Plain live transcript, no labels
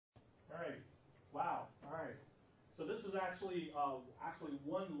So this is actually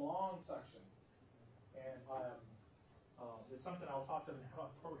one long section, and it's something I'll talk to the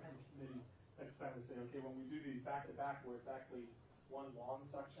program committee next time to say, okay, when we do these back to back, where it's actually one long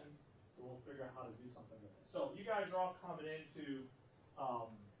section, we'll figure out how to do something with it. So you guys are all coming into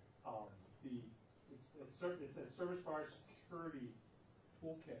it's a service provider security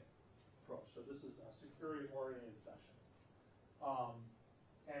toolkit approach. So this is a security-oriented session.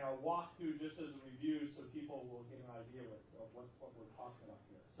 And I'll walk through just as a review so people will get an idea of what we're talking about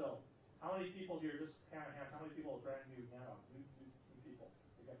here. So how many people here, just count of hands, how many people are brand new now? New people.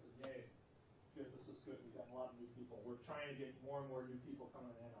 We got some, yay. Good, this is good. We've got a lot of new people. We're trying to get more and more new people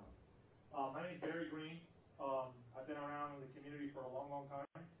coming in on. My name is Greene. I've been around in the community for a long, long time.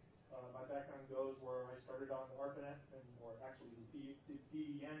 My background goes where I started on the ARPANET, or actually the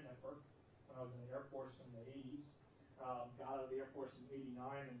DDN network, when I was in the Air Force in the 80s. Got out of the Air Force in '89,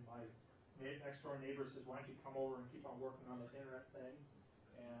 and my next door neighbor says, why don't you come over and keep on working on the internet thing?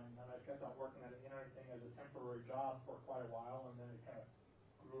 And then I kept on working at the internet thing as a temporary job for quite a while, and then it kind of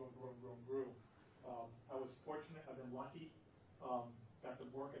grew and grew and grew and grew. I was fortunate, I've been lucky. Got to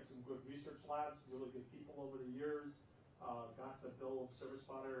work at some good research labs, really good people over the years. Got to build service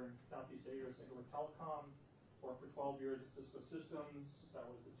provider in Southeast Asia, Singapore Telecom. Worked for 12 years at Cisco Systems. I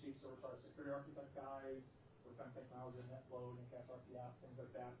was the chief service provider security architect guy. Worked on technology, NetLoad, and Cast RPF, things like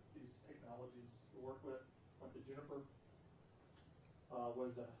that. These technologies to work with. Went to Juniper.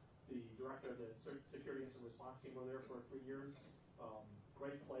 Was the director of the security incident response team over there for 3 years.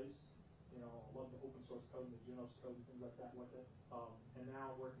 Great place. You know, I love the open source code and the Junos code and things like that with it. And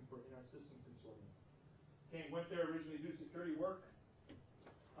now working for Internet Systems Consortium. Went there originally to do security work,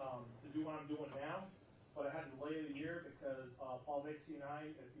 to do what I'm doing now, but I had to delay the year because Paul Vixie and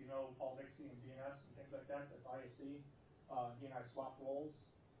I, if you know Paul Vixie and DNS and things like that, that's ISC, he and I swapped roles,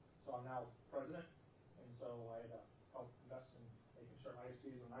 so I'm now president, and so I had to help invest in making sure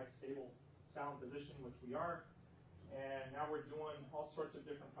ISC is a nice, stable, sound position, which we are. And now we're doing all sorts of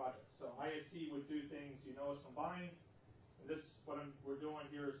different projects. So ISC would do things, you know, is combined. And this, we're doing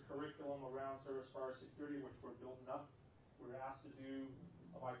here is curriculum around service provider security, which we're building up. We're asked to do,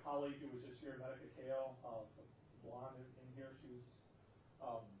 my colleague who was just here, Medica Kale, blonde in here, she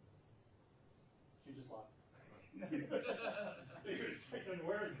just left. So you're thinking,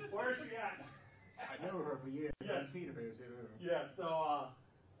 where is she at? I know her for years. Yes. Yeah, so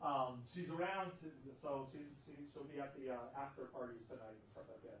she's around, so she'll be at the after parties tonight and stuff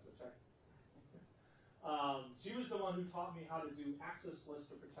like that, so check. She was the one who taught me how to do access lists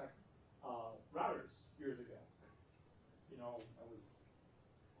to protect routers years ago. You know,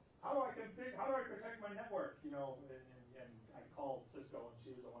 how do I protect my network? You know, and I called Cisco, and she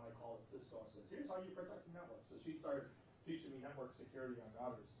was the one I called at Cisco and said, here's how you protect your network. So she started teaching me network security on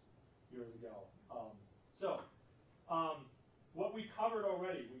routers years ago. What we covered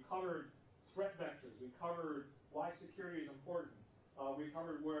already, we covered threat vectors, we covered why security is important. We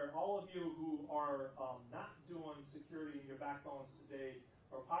covered where all of you who are not doing security in your backbones today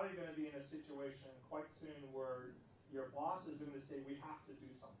are probably going to be in a situation quite soon where your boss is going to say, we have to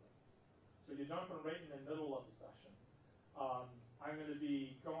do something. So you're jumping right in the middle of the session. I'm going to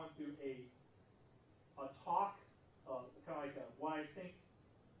be going through a talk, kind of like what I think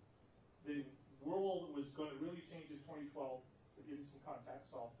the world was going to really change in 2012, to give you some context,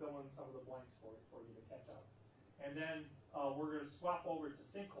 so I'll fill in some of the blanks for you to catch up. And then we're going to swap over to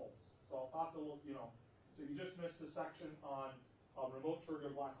sinkholes. So I'll talk a little, you know, so you just missed the section on remote trigger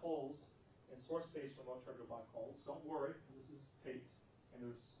black holes and source-based remote trigger black holes. Don't worry, because this is taped, and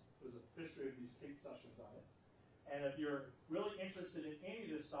there's a history of these taped sessions on it. And if you're really interested in any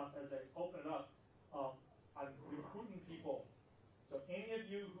of this stuff, as I open it up, I'm recruiting people. So any of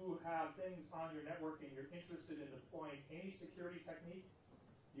you who have things on your networking, you're interested in deploying any security technique,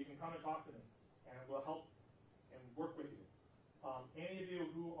 you can come and talk to me, and we'll help and work with you. Any of you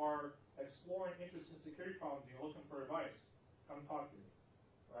who are exploring interest in security problems and you're looking for advice, come talk to me,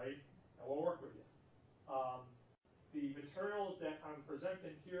 right? And we'll work with you. The materials that I'm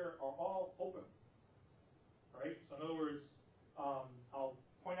presenting here are all open, right? So in other words, I'll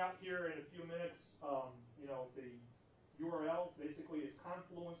point out here in a few minutes, you know, the URL basically is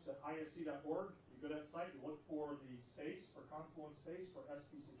confluence.isc.org. You go to that site, you look for the space, for Confluence space, for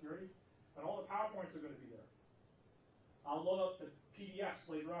SP security, and all the PowerPoints are going to be there. I'll load up the PDFs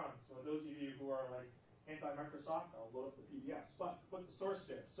later on. So those of you who are like anti-Microsoft, I'll load up the PDFs. But put the source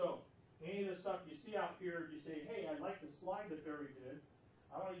there. So any of the stuff you see out here, if you say, hey, I like the slide that Barry did,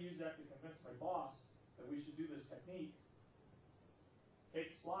 I want to use that to convince my boss that we should do this technique.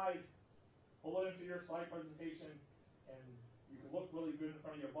 Take the slide, pull it into your slide presentation, and you can look really good in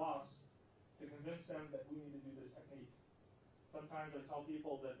front of your boss. to convince them that we need to do this technique. Sometimes I tell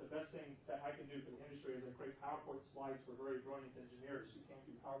people that the best thing that I can do for the industry is I create PowerPoint slides for very brilliant engineers who can't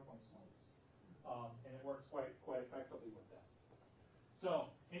do PowerPoint slides. And it works quite effectively with that. So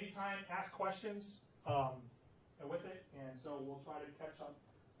anytime, ask questions with it, and so we'll try to catch up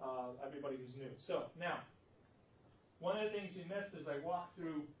everybody who's new. So now, one of the things you missed is I walked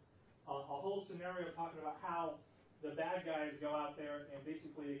through a whole scenario talking about how the bad guys go out there and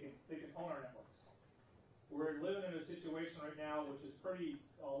basically they can own our networks. We're living in a situation right now which is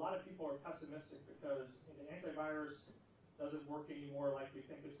a lot of people are pessimistic because the antivirus doesn't work anymore like we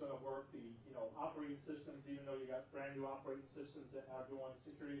think it's going to work. The operating systems, even though you got brand new operating systems that have one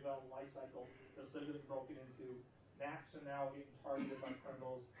security development lifecycle, they're still getting broken into. Macs are now getting targeted by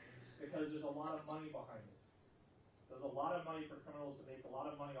criminals because there's a lot of money behind it. There's a lot of money for criminals to make a lot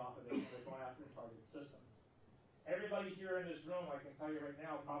of money off of it, and they're going after targeted systems. Everybody here in this room, I can tell you right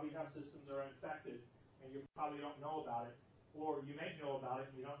now, probably have systems that are infected, and you probably don't know about it, or you may know about it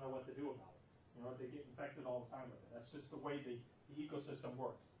and you don't know what to do about it. They get infected all the time with it. That's just the way the ecosystem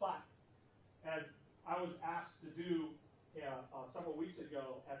works. But as I was asked to do several weeks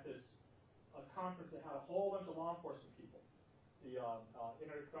ago at this conference that had a whole bunch of law enforcement people, the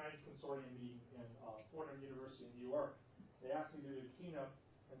Internet Crimes Consortium meeting in Fordham University in New York, they asked me to do a keynote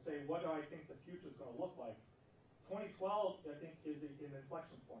and say, what do I think the future is going to look like? 2012, I think, is an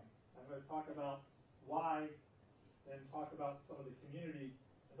inflection point. I'm going to talk about why, and talk about some of the community,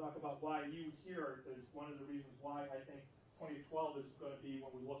 and talk about why you here is one of the reasons why I think 2012 is going to be,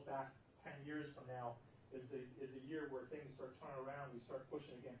 when we look back 10 years from now, is a year where things start turning around, we start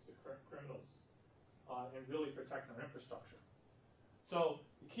pushing against the criminals, and really protecting our infrastructure. So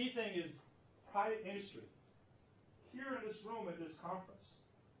the key thing is private industry. Here in this room at this conference,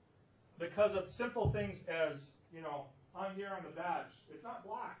 because of simple things as, I'm here on the badge. It's not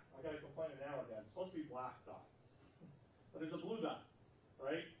black. I got to complain now again. It's supposed to be black dot. But there's a blue dot,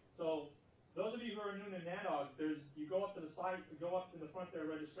 right? So those of you who are new to NANOG, you go up to the side, you go up in the front there,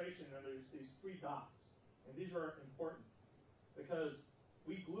 registration, and there's these 3 dots. And these are important because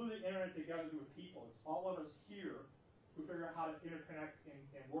we glue the internet together with people. It's all of us here who figure out how to interconnect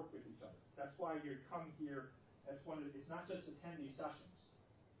and work with each other. That's why you come here. It's not just attend these sessions.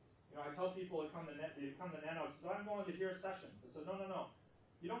 I tell people they come to NANOG, so I'm going to hear sessions. I said, no.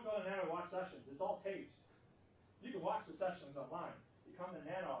 You don't go to NANOG to watch sessions. It's all taped. You can watch the sessions online. You come to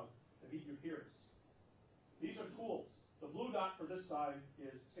NANOG to meet your peers. These are tools. The blue dot for this side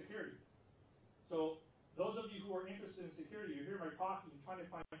is security. So those of you who are interested in security, you hear my talk, you're trying to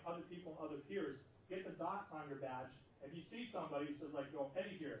find other people, other peers, get the dot on your badge. If you see somebody who says,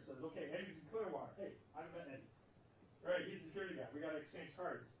 Eddie here, says, okay, Eddie's in Clearwater. Hey, I haven't met Eddie. All right, he's a security guy. We got to exchange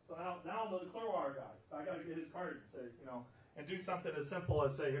cards. So now I'm the Clearwater guy. So I got to get his card and say, and do something as simple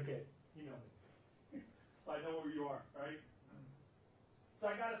as say, okay, you know me. So I know where you are, right? So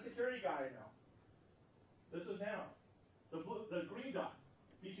I got a security guy now. This is now. The green dot,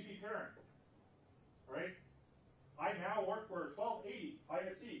 BGP parent, right? I now work for 1280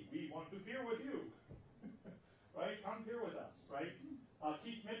 ISE. We want to peer with you, right? Come peer with us, right?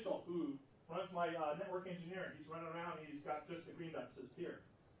 Keith Mitchell, who runs my network engineering, he's running around and he's got just the green dot that says peer.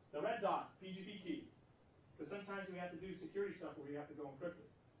 The red dot, BGP key. Because sometimes we have to do security stuff where we have to go encrypted,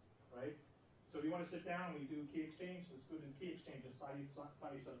 right? So if you want to sit down and we do key exchange, let's go to key exchange and sign each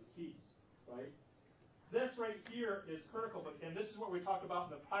other's keys, right? This right here is critical, and this is what we talk about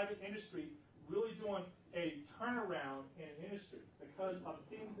in the private industry, really doing a turnaround in industry because of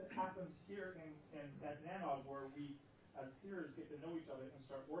things that happens here at NANOG where we, as peers, get to know each other and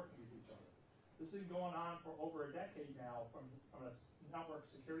start working with each other. This has been going on for over a decade now from a network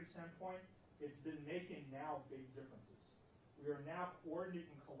security standpoint. It's been making now big differences. We are now coordinating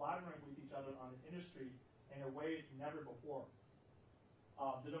and collaborating with each other on the industry in a way never before.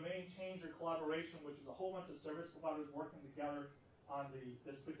 The domain change or collaboration, which is a whole bunch of service providers working together on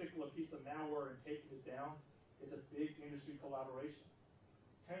this particular piece of malware and taking it down, is a big industry collaboration.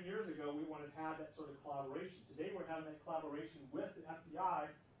 10 years ago, we wouldn't have had that sort of collaboration. Today, we're having that collaboration with the FBI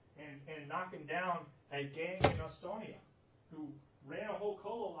and knocking down a gang in Estonia who ran a whole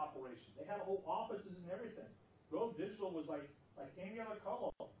colo operation. They had whole offices and everything. Rove Digital was like any other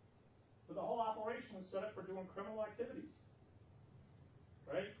colo. But the whole operation was set up for doing criminal activities.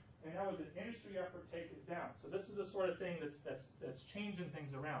 Right? And that was an industry effort to take it down. So this is the sort of thing that's changing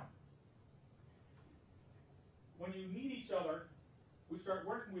things around. When you meet each other, we start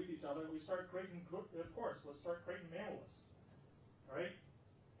working with each other, we start creating, of course, let's start creating mail lists. All right?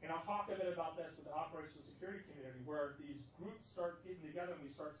 And I'll talk a bit about this with the operational security community, where these groups start getting together and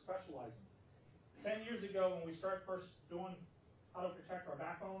we start specializing. 10 years ago, when we started first doing how to protect our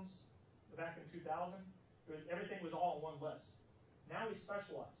backbones, back in 2000, everything was all on one list. Now we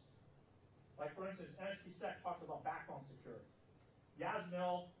specialize. Like for instance, NSP-SEC talks about backbone security.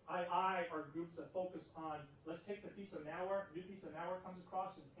 YASML, II are groups that focus on, let's take the piece of malware, new piece of malware comes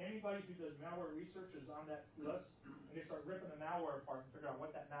across, and anybody who does malware research is on that list, and they start ripping the malware apart and figure out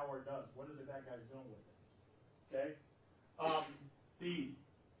what that malware does. What are the bad guys doing with it? Okay? The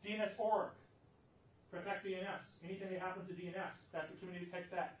DNS org, protect DNS. Anything that happens to DNS, that's a community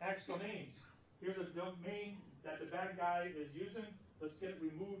text X domains. Here's a domain that the bad guy is using. Let's get it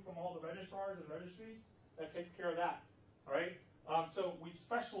removed from all the registrars and registries. That takes care of that. All right? So we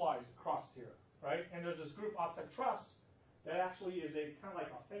specialize across here, right? And there's this group, OPSEC Trust, that actually is a kind of like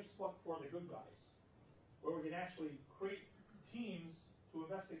a Facebook for the good guys, where we can actually create teams to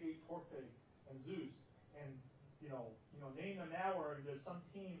investigate Torpid and Zeus, and name them now, or there's some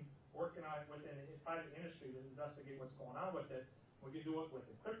team working on it within the private industry to investigate what's going on with it. We can do it with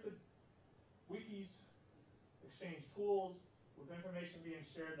encrypted wikis, exchange tools, with information being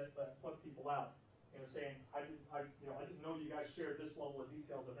shared that flip people out. Saying, I didn't know you guys shared this level of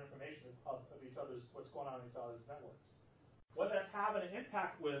details of information of each other's, what's going on in each other's networks. What that's having an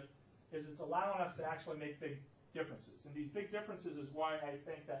impact with is it's allowing us to actually make big differences. And these big differences is why I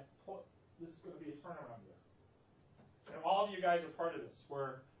think that this is going to be a turnaround year. And all of you guys are part of this,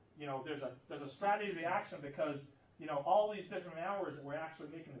 where there's a strategy to action, because all these different hours that we're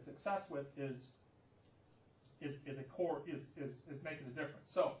actually making a success with is making a difference.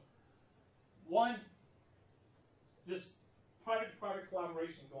 So. One, this private-to-private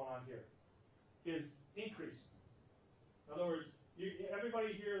collaboration going on here is increasing. In other words,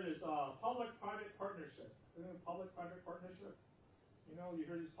 everybody here is public-private partnership. Isn't it public-private partnership? You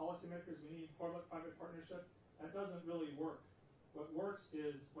hear these policymakers, we need public-private partnership. That doesn't really work. What works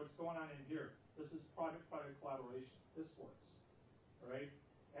is what's going on in here. This is private-private collaboration. This works. All right?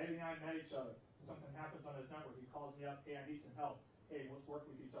 Eddie and I met each other. Something happens on his network. He calls me up, hey, I need some help. Hey, let's work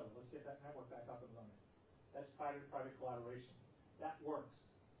with each other. Let's get that network back up and running. That's private-private collaboration. That works.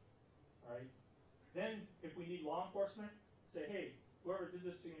 All right? Then, if we need law enforcement, say, hey, whoever did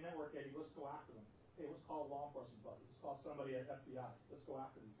this to your network, Eddie, let's go after them. Hey, let's call a law enforcement buddy. Let's call somebody at FBI. Let's go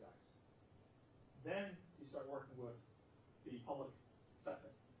after these guys. Then you start working with the public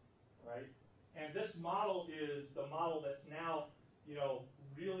sector. All right? And this model is the model that's now,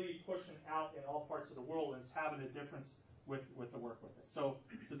 really pushing out in all parts of the world, and it's having a difference with the work with it. So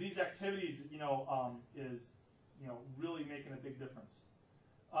these activities, is really making a big difference.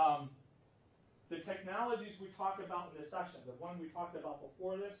 The technologies we talked about in this session, the one we talked about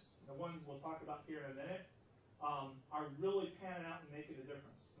before this, the ones we'll talk about here in a minute, are really panning out and making a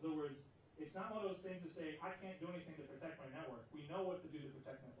difference. In other words, it's not one of those things to say, I can't do anything to protect my network. We know what to do to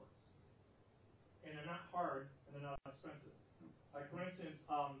protect networks. And they're not hard, and they're not expensive. Like for instance,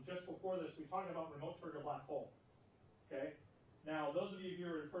 just before this, we talked about remote trigger black hole. Okay? Now, those of you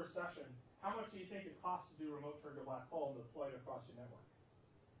here in the first session, how much do you think it costs to do remote trigger black hole and deploy it across your network?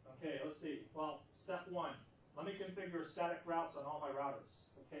 Okay, let's see. Well, step one, let me configure static routes on all my routers.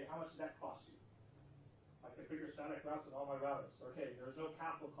 Okay, how much does that cost you? I configure static routes on all my routers. Okay, there's no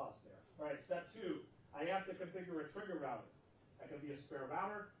capital cost there. All right, step two, I have to configure a trigger router. That could be a spare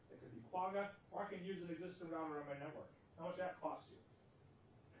router, it could be Quagga, or I can use an existing router on my network. How much does that cost you?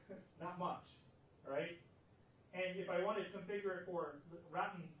 Not much, all right? And if I want to configure it for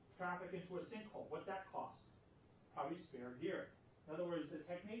routing traffic into a sinkhole, what's that cost? Probably spare gear. In other words, the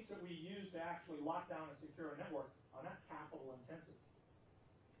techniques that we use to actually lock down and secure a network are not capital intensive,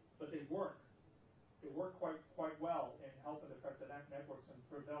 but they work. They work quite well in helping to protect the networks and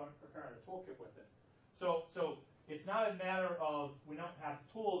preparing a toolkit with it. So it's not a matter of we don't have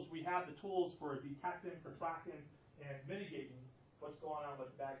tools. We have the tools for detecting, for tracking, and mitigating what's going on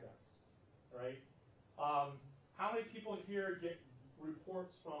with the bad guys. Right? How many people here get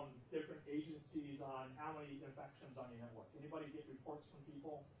reports from different agencies on how many infections on your network? Anybody get reports from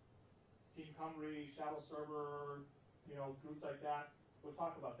people? Team Cumry, Shadow Server, groups like that. We'll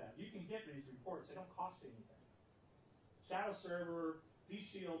talk about that. You can get these reports. They don't cost you anything. Shadow Server,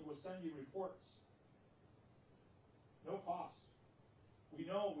 vShield will send you reports. No cost. We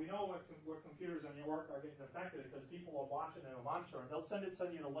know what computers on your work are getting affected because people are watching and monitoring. They'll send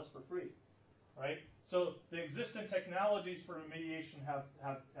you a list for free. Right? So the existing technologies for remediation have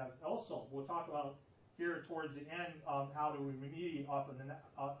also, we'll talk about here towards the end, how do we remediate off of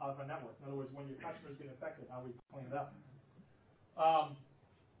a network. In other words, when your customers get affected, how we clean it up.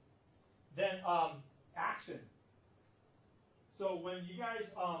 Then action. So when you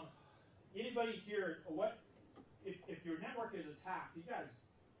guys, anybody here, if your network is attacked, do you guys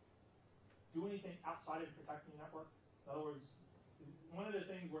do anything outside of protecting your network? In other words, one of the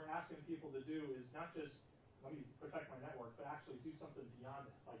things we're asking people to do is not just, let me protect my network, but actually do something beyond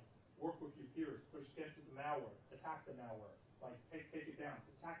it, like work with your peers, push against the malware, attack the malware, like take it down.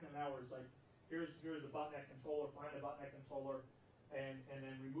 Attacking the malware is like, here's a botnet controller, find a botnet controller, and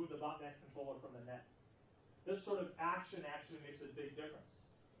then remove the botnet controller from the net. This sort of action actually makes a big difference.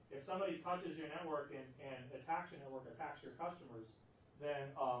 If somebody touches your network and attacks your network, attacks your customers,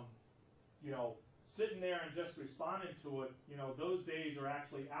 then sitting there and just responding to it, those days are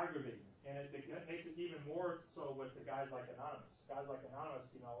actually aggravating. And it makes it even more so with the guys like Anonymous. Guys like Anonymous,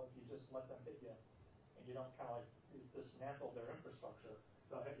 if you just let them hit you and you don't kind of like dismantle their infrastructure,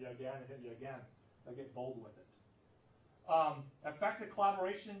 they'll hit you again and hit you again. They'll get bold with it. Effective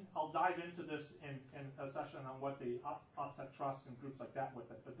collaboration, I'll dive into this in a session on what the OPSEC trust and groups like that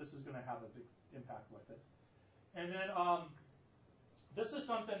with it, but this is going to have a big impact with it. And then this is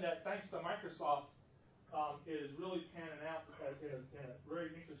something that, thanks to Microsoft, is really panning out in a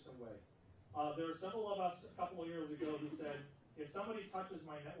very interesting way. There were several of us a couple of years ago who said, if somebody touches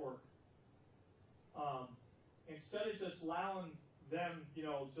my network, instead of just allowing them,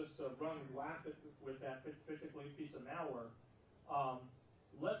 just to run rampant with that particular piece of malware,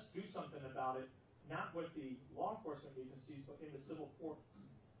 let's do something about it, not with the law enforcement agencies, but in the civil courts.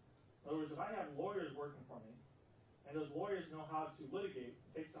 In other words, if I have lawyers working for me, and those lawyers know how to litigate,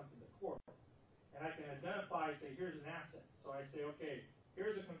 take something to court, and I can identify, say, here's an asset. So I say, okay,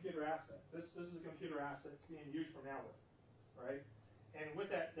 here's a computer asset. This is a computer asset. It's being used for malware, right? And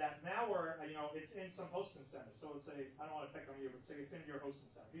with that malware, it's in some hosting center. So let's say, I don't want to pick on you, but say it's in your hosting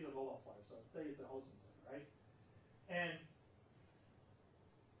center. These are roll-up players, so say it's a hosting center, right? And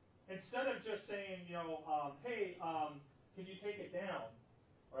instead of just saying, hey, can you take it down,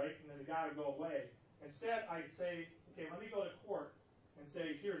 right? And then the guy would go away. Instead, I say, okay, let me go to court and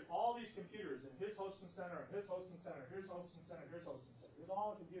say, here's all these computers in his hosting center, his hosting center, his hosting center, his hosting center. Here's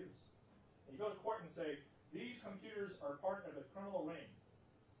all the computers. And you go to court and say, these computers are part of a criminal ring,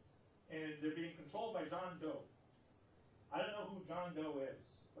 and they're being controlled by John Doe. I don't know who John Doe is,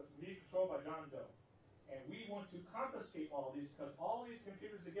 but they're being controlled by John Doe. And we want to confiscate all these because all these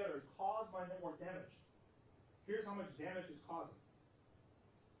computers together has caused my network damage. Here's how much damage it's causing.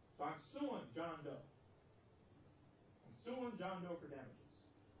 So I'm suing John Doe. I'm suing John Doe for damages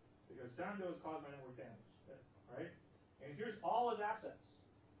because John Doe has caused my network damage. Right? And here's all his assets.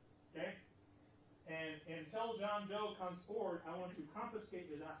 Okay? And until John Doe comes forward, I want to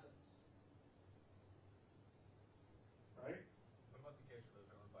confiscate his assets. Right? What about the case where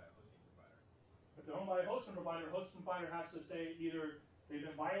those are owned by a hosting provider? If they're owned by a hosting provider has to say either they've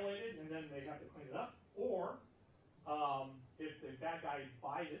been violated and then they have to clean it up, or if the bad guy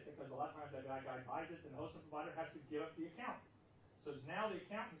buys it, because a lot of times that bad guy buys it, then the hosting provider has to give up the account. So it's now the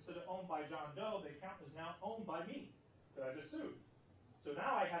account, instead of owned by John Doe, the account is now owned by me, that I just sued. So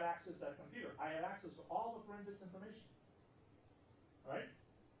now I have access to that computer. I have access to all the forensics information. Right?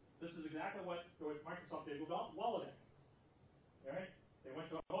 This is exactly what Microsoft did with Walladac. Right? They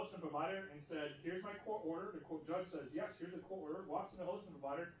went to a hosting provider and said, here's my court order. The judge says, yes, here's the court order. Walks in the hosting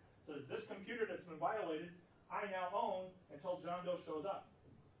provider, says, this computer that's been violated, I now own until John Doe shows up.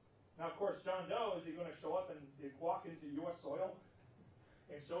 Now, of course, John Doe, is he going to show up and walk into U.S. soil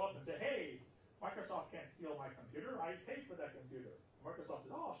and show up and say, hey, Microsoft can't steal my computer. I paid for that computer. Microsoft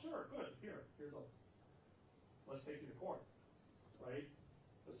says, oh, sure, good. Let's take you to court, right?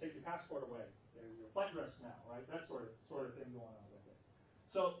 Let's take your passport away. Your flight risk now, right? That sort of thing going on with it.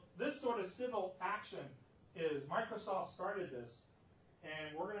 So this sort of civil action is Microsoft started this,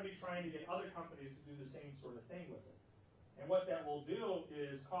 and we're going to be trying to get other companies to do the same sort of thing with it. And what that will do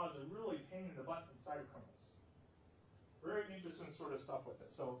is cause a really pain in the butt for cyber criminals. Very interesting sort of stuff with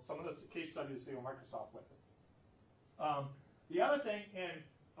it. So some of the case studies see on Microsoft with it. The other thing, and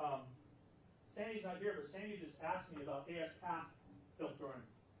Sandy's not here, but Sandy just asked me about AS path filtering.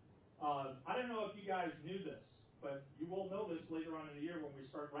 I don't know if you guys knew this, but you will know this later on in the year when we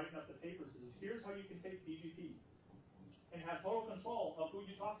start writing up the papers. Here's how you can take PGP and have total control of who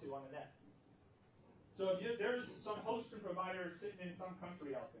you talk to on the net. So if there's some hosting provider sitting in some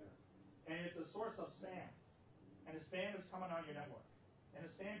country out there, and it's a source of spam, and the spam is coming on your network, and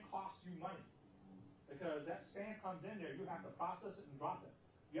the spam costs you money. Because that spam comes in there, you have to process it and drop it.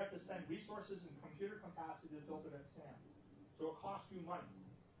 You have to spend resources and computer capacity to filter that spam. So it costs you money.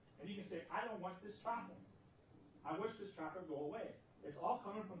 And you can say, I don't want this traffic. I wish this traffic go away. It's all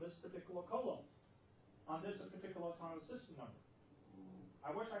coming from this particular colo on this particular autonomous system number.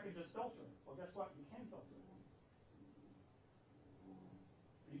 I wish I could just filter it. Well, guess what? You can filter it.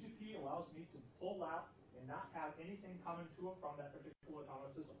 BGP allows me to pull out and not have anything coming to it from that particular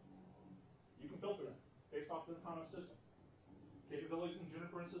autonomous system. You can filter that based off the autonomous system. capabilities in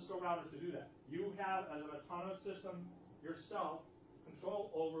Juniper and Cisco routers to do that. You have, as an autonomous system yourself, control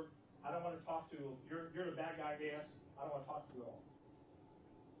over, I don't want to talk to, you're the bad guy, AS, I don't want to talk to you at all.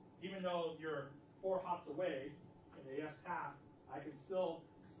 Even though you're 4 hops away in the AS path, I can still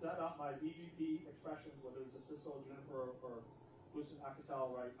set up my BGP expressions, whether it's a Cisco, Juniper, or Lucent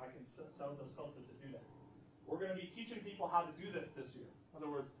Alcatel, right? I can set up those filters to do that. We're going to be teaching people how to do that this year. In other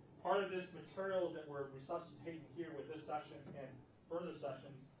words, part of this materials that we're resuscitating here with this session and further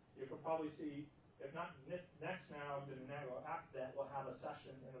sessions, you can probably see, if not next now, then after that, we'll have a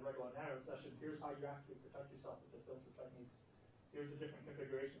session in a regular NARO session. Here's how you actually protect yourself with the filter techniques. Here's the different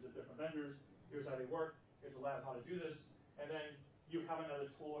configurations of different vendors. Here's how they work. Here's a lab how to do this. And then you have another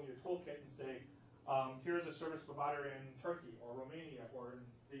tool in your toolkit and say, here's a service provider in Turkey or Romania or in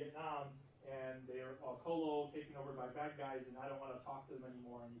Vietnam, and they're colo taken over by bad guys, and I don't want to talk to them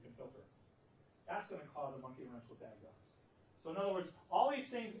anymore, and you can filter. That's going to cause a monkey wrench with bad guys. So in other words, all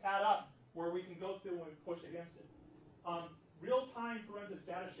these things add up where we can go through and push against it. Real-time forensics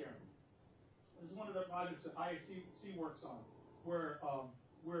data sharing. This is one of the projects that IAC works on, where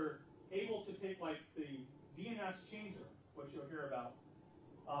we're able to take like the DNS changer, which you'll hear about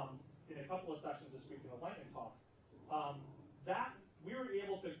in a couple of sessions this week in the lightning talk. That we were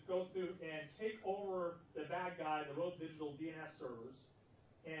able to go through and take over the bad guy, the Road Digital DNS servers,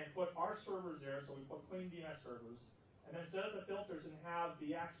 and put our servers there, so we put clean DNS servers, and then set up the filters and have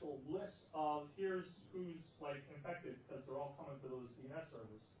the actual list of here's who's like infected, because they're all coming to those DNS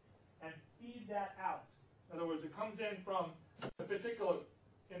servers, and feed that out. In other words, it comes in from a particular,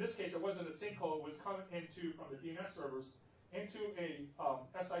 in this case, it wasn't a sinkhole, it was coming into, from the DNS servers, into a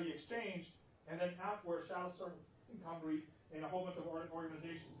SIE exchange, and then out where Shadow Server in Hungary and a whole bunch of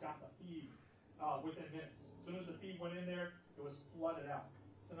organizations got the feed within minutes. As soon as the feed went in there, it was flooded out.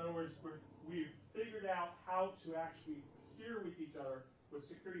 So in other words, we've figured out how to actually peer with each other with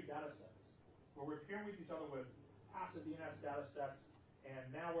security data sets, where we're peering with each other with passive DNS data sets and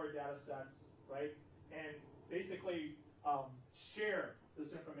malware data sets, right? And basically share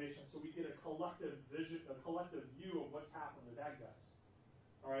this information so we get a collective vision, a collective view of what's happening to bad guys.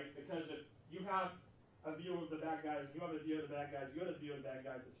 All right, because if you have a view of the bad guys, you have a view of the bad guys, you have a view of the bad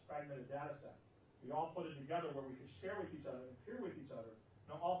guys, it's a fragmented data set. We all put it together where we can share with each other and peer with each other.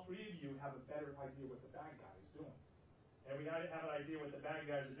 Now all 3 of you have a better idea what the bad guy is doing. And we have an idea what the bad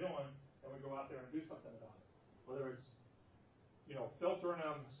guys are doing, and we go out there and do something about it. Whether it's filtering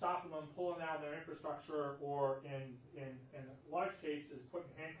them, stopping them, pulling out their infrastructure, or in large cases, putting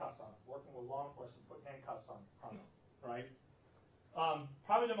handcuffs on them, working with law enforcement, putting handcuffs on them, right?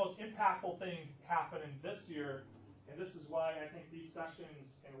 Probably the most impactful thing happening this year, and this is why I think these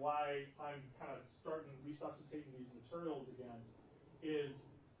sessions and why I'm kind of starting resuscitating these materials again, is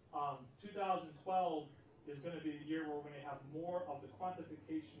 2012 is going to be the year where we're going to have more of the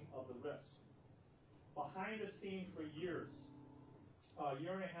quantification of the risk. Behind the scenes for years, a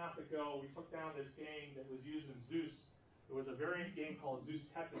year and a half ago, we took down this game that was used in Zeus. It was a variant game called Zeus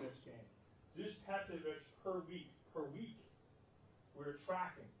Petrovich game. Zeus Petrovich per week, we're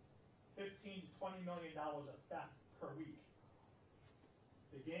tracking $15 to $20 million of theft per week.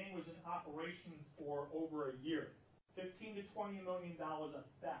 The game was in operation for over a year. $15 to $20 million of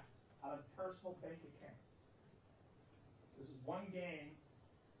theft out of personal bank accounts. This is one game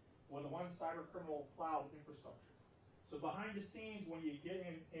with one cyber criminal cloud infrastructure. So behind the scenes, when you get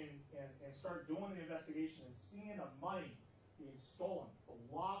in and start doing the investigation and seeing the money being stolen, the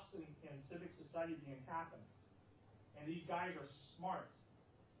loss in civic society being happened, and these guys are smart.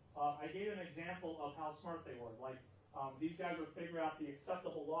 I gave an example of how smart they were. Like these guys would figure out the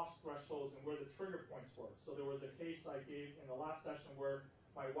acceptable loss thresholds and where the trigger points were. So there was a case I gave in the last session where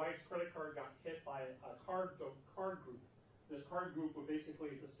my wife's credit card got hit by a card group. This card group would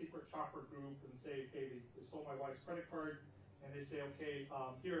basically, it's a secret chopper group, and say, okay, they stole my wife's credit card, and they say, okay,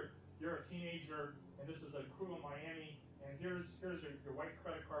 here, you're a teenager, and this is a crew in Miami, and here's your white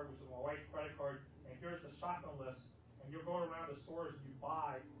credit card, which is my wife's credit card, and here's the shopping list, and you're going around the stores and you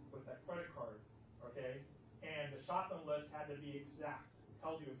buy with that credit card, okay? And the shopping list had to be exact. It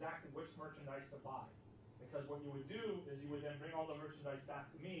tells you exactly which merchandise to buy. Because what you would do is you would then bring all the merchandise back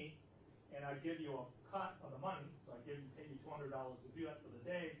to me, and I'd give you a cut of the money. So I'd pay you $200 to do that for the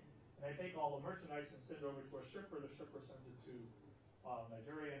day, and I take all the merchandise and send it over to a shipper. The shipper sends it to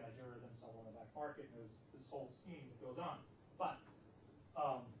Nigeria, and Nigeria then sells on the back market, and there's this whole scheme that goes on. But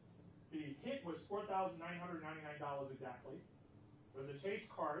the hit was $4,999 exactly. There's a Chase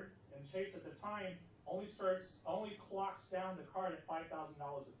card, and Chase at the time only clocks down the card at $5,000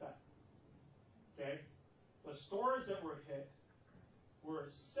 of theft. Okay? The stores that were hit were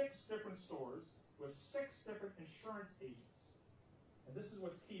 6 different stores with 6 different insurance agents. And this is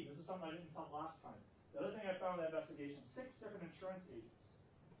what's key. This is something I didn't tell last time. The other thing I found in that investigation, 6 different insurance agents.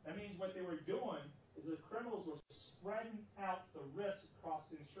 That means what they were doing is the criminals were spreading out the risk across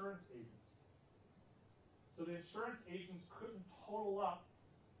the insurance agents. So the insurance agents couldn't total up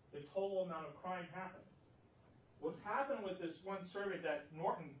the total amount of crime happening. What's happened with this one survey that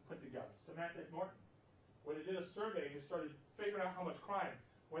Norton put together, Semantic Norton, where they did a survey and they started figuring out how much crime.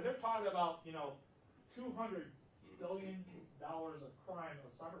 When they're talking about, $200 billion of crime,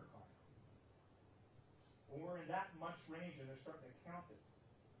 of cybercrime, when we're in that much range and they're starting to count it,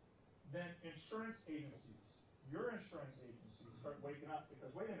 then insurance agencies, your insurance agencies, start waking up because,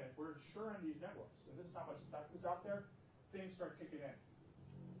 wait a minute, we're insuring these networks. And this is how much theft is out there. Things start kicking in.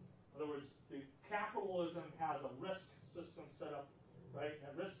 In other words, the capitalism has a risk system set up, right? And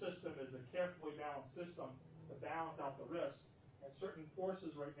that risk system is a carefully balanced system to balance out the risk. And certain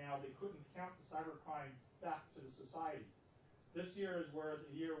forces right now, they couldn't count the cybercrime theft to the society. This year is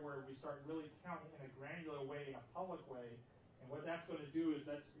the year where we start really counting in a granular way, in a public way. And what that's going to do is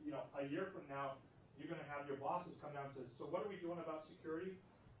that's, a year from now, you're going to have your bosses come down and say, so what are we doing about security?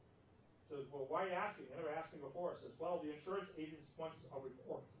 So, well, why are you asking? They never asked me before. Says, well, the insurance agents want a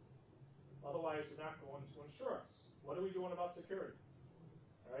report. Otherwise, they're not going to insure us. What are we doing about security?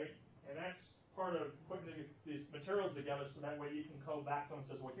 All right? And that's part of putting these materials together so that way you can go back to them and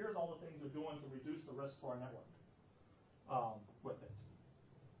says, well, here's all the things they're doing to reduce the risk to our network with it.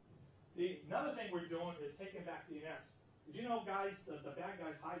 Another thing we're doing is taking back DNS. Did you know, guys, the bad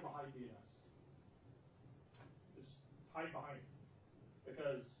guys hide behind DNS? Just hide behind it.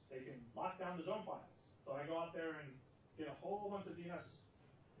 Because they can lock down the zone files. So I go out there and get a whole bunch of DNS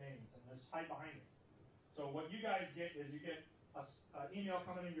names and just hide behind it. So what you guys get is you get an email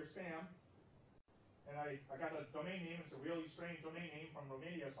coming in your spam, and I got a domain name. It's a really strange domain name from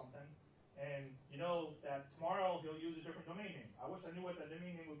Romania or something. And you know that tomorrow he'll use a different domain name. I wish I knew what that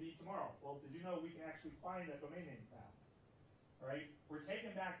domain name would be tomorrow. Well, did you know we can actually find that domain name now? Right? We're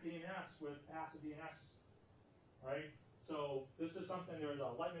taking back DNS with passive DNS. Right? So this is something, there was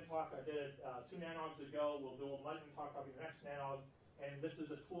a lightning talk I did 2 nanogs ago. We'll do a lightning talk probably the next nanog. And this is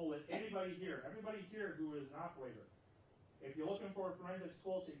a tool that everybody here who is an operator, if you're looking for a forensics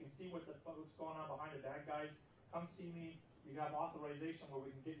tool so you can see what's going on behind the bad guys, come see me. You have authorization where we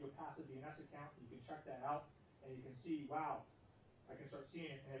can get you a passive DNS account. You can check that out, and you can see, wow, I can start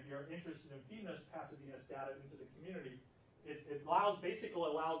seeing it. And if you're interested in feeding this passive DNS data into the community, it allows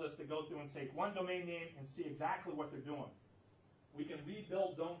us to go through and take one domain name and see exactly what they're doing. We can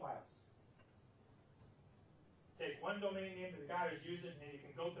rebuild zone files. Take one domain name that the guy is using, and you can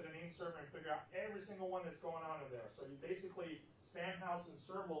go to the name server and figure out every single one that's going on in there. So you basically, Spamhaus and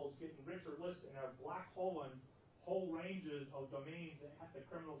Serval is getting richer lists and are black holing whole ranges of domains that the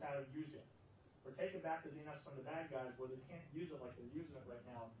criminals haven't used yet. We're taking back the DNS from the bad guys where they can't use it like they're using it right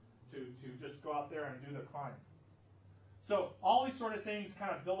now to just go out there and do their crime. So all these sort of things kind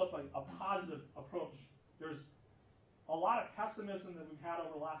of build up a positive approach. There's a lot of pessimism that we've had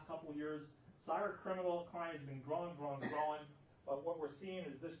over the last couple of years. Cyber criminal crime has been growing. But what we're seeing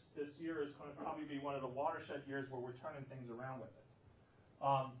is this year is going to probably be one of the watershed years where we're turning things around with it.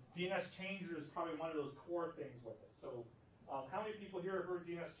 DNS Changer is probably one of those core things with it. So how many people here have heard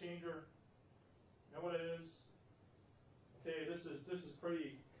DNS Changer? Know what it is? Okay, this is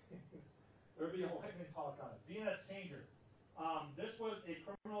pretty, there'll be a lightning talk on it. DNS Changer. This was a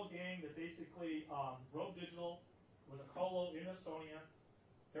criminal gang that basically wrote digital, was a colo in Estonia.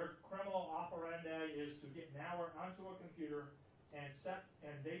 Their criminal operandi is to get malware onto a computer and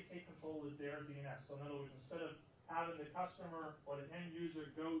they take control of their DNS. So in other words, instead of having the customer or the end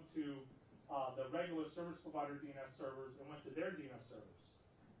user go to the regular service provider DNS servers, and went to their DNS servers.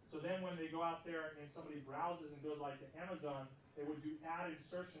 So then when they go out there and somebody browses and goes like to Amazon, they would do ad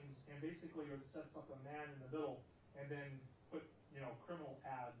insertions and basically would set up a man in the middle and then put criminal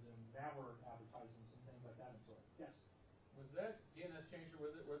ads and malware advertisements and things like that into it. Yes? Was that DNS Changer,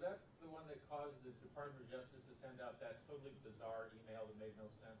 was that the one that caused the Department of Justice to send out that totally bizarre email that made no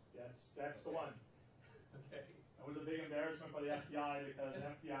sense? That's the one. Okay. It was a big embarrassment for the FBI because the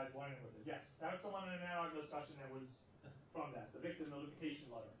FBI is winning with it. Yes, that's the one in our discussion that was from that, the victim notification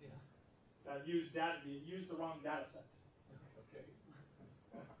letter. Yeah. Used the wrong data set. Okay.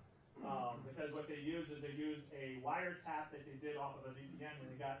 Because what they use is they use a wiretap that they did off of a VPN, and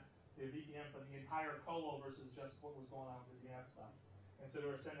they got the VPN for the entire colo versus just what was going on with the DNS stuff. And so they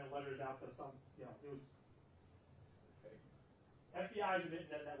were sending letters out to some, it was. Okay. FBI admit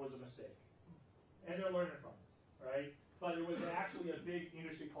that was a mistake, and they're learning from it. Right, but it was actually a big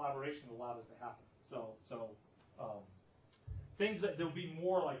industry collaboration that allowed it to happen. So things that there'll be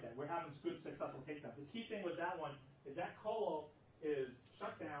more like that. We're having good successful takedowns. The key thing with that one is that colo is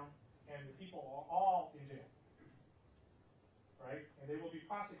shut down, and the people are all in jail, right? And they will be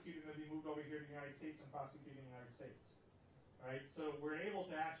prosecuted and be moved over here to the United States and prosecuted in the United States, right? So we're able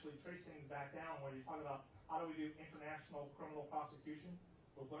to actually trace things back down when you talk about how do we do international criminal prosecution.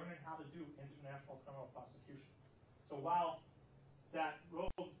 We're learning how to do international criminal prosecution. So while that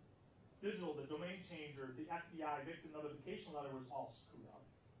Rogue Digital, the domain changer, the FBI victim notification letter was all screwed up,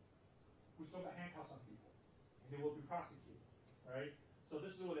 we still got handcuffs on people, and they will be prosecuted, right? So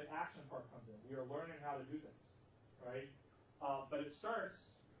this is where the action part comes in. We are learning how to do things, right? But it starts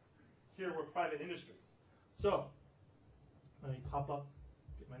here with private industry. So let me pop up,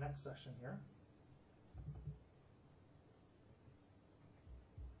 get my next session here.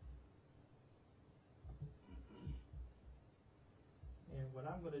 And what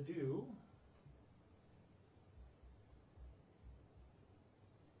I'm going to do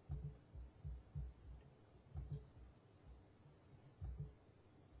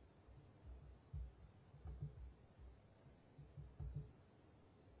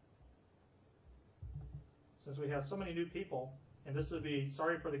since we have so many new people, and this would be,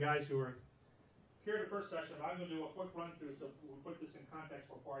 sorry for the guys who were here at the first session, but I'm going to do a quick run through so we'll put this in context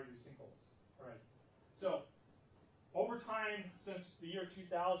before I do sinkholes. All right. So over time, since the year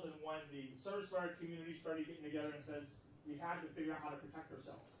 2000, when the service provider community started getting together and says we had to figure out how to protect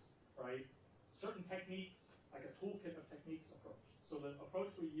ourselves, right? Certain techniques, like a toolkit of techniques approach. So the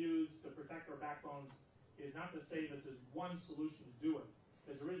approach we use to protect our backbones is not to say that there's one solution to do it,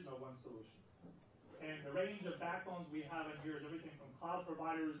 because there is no one solution. And the range of backbones we have in here is everything from cloud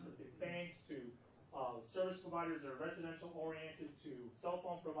providers to big banks to service providers that are residential oriented to cell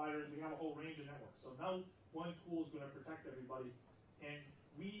phone providers. We have a whole range of networks. So no one tool is going to protect everybody. And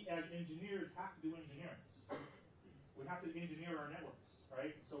we as engineers have to do engineering. We have to engineer our networks,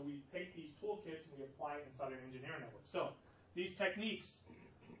 right? So we take these toolkits and we apply it inside our engineering network. So these techniques,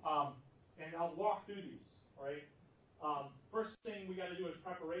 and I'll walk through these, right? First thing we got to do is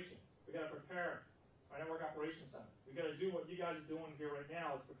preparation. We got to prepare our network operations center. We got to do what you guys are doing here right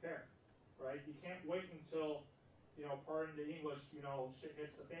now is prepare, right? You can't wait until, pardon the English, shit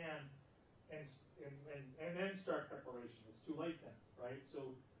hits the fan and then start preparation. It's too late then, right?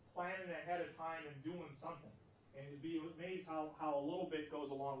 So planning ahead of time and doing something. And you'd be amazed how a little bit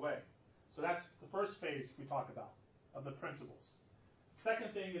goes a long way. So that's the first phase we talk about of the principles.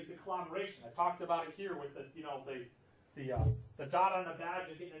 Second thing is the collaboration. I talked about it here with the dot on the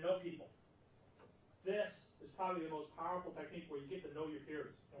badge and getting to know people. This is probably the most powerful technique where you get to know your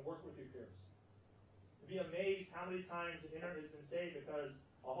peers and work with your peers. You'd be amazed how many times the internet has been saved because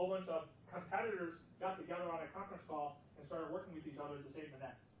a whole bunch of competitors got together on a conference call and started working with each other to save the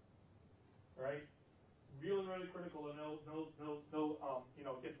net. Right? Really, really critical to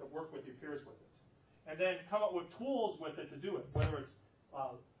get to work with your peers with it. And then come up with tools with it to do it, whether it's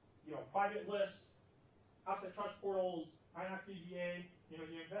private lists, outside trust portals, INOC-DBA, you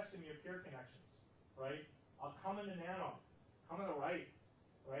invest in your peer connections. Right? Come in the nano, come in the right.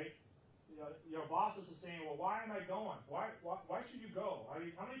 Your bosses are saying, well, why am I going? Why should you go?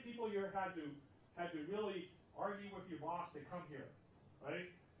 How many people here had to really argue with your boss to come here?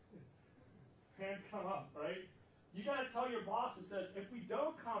 Right? Hands come up, right? You got to tell your boss that says, if we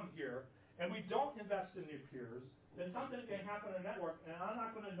don't come here and we don't invest in your peers, then something can happen in the network, and I'm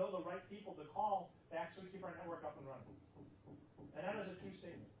not going to know the right people to call to actually keep our network up and running. And that is a true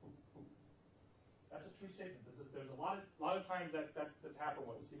statement. That's a true statement. There's a lot of times that's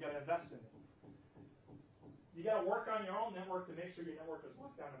happened with us. You got to invest in it. You got to work on your own network to make sure your network is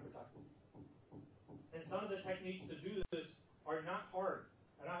locked down and protected. And some of the techniques to do this are not hard,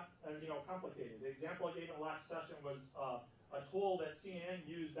 are not complicated. The example I gave in the last session was a tool that CNN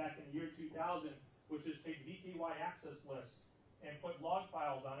used back in the year 2000, which is take VTY access list and put log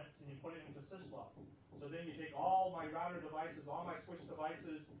files on it, and you put it into syslog. So then you take all my router devices, all my switch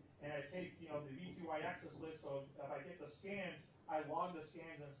devices, and I take the VTY access list. So if I get the scans, I log the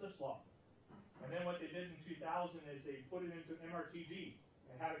scans in syslog. And then what they did in 2000 is they put it into MRTG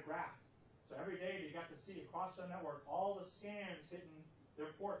and had a graph. So every day they got to see across the network all the scans hitting their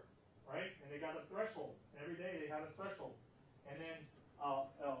port, right? And they got a threshold. And every day they had a threshold. And then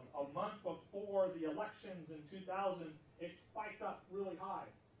a month before the elections in 2000, it spiked up really high,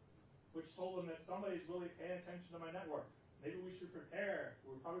 which told them that somebody's really paying attention to my network. Maybe we should prepare.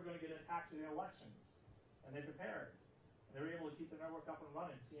 We're probably going to get attacked in the elections. And they prepared. And they were able to keep the network up and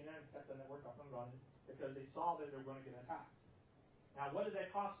running. CNN kept the network up and running because they saw that they were going to get attacked. Now, what did that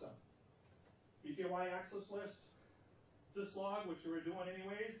cost them? VTY access list, syslog, which you were doing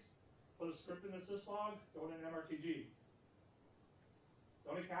anyways, put a script in the syslog, go in an MRTG. The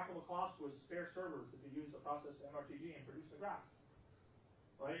only capital cost was spare servers that they used to process the MRTG and produce the graph.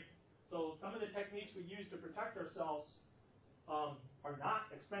 right? So some of the techniques we use to protect ourselves are not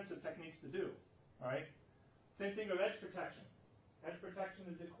expensive techniques to do, right? Same thing with edge protection. Edge protection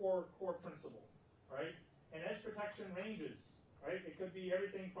is a core principle, right? And edge protection ranges, right? It could be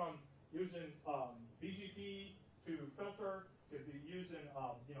everything from using BGP to filter, could be using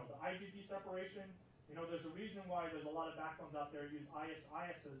the IGP separation. There's a reason why there's a lot of backbones out there use IS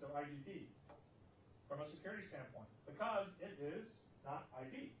as their IGP from a security standpoint, because it is not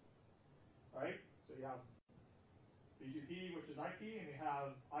IP, right? So you have BGP, which is IP, and you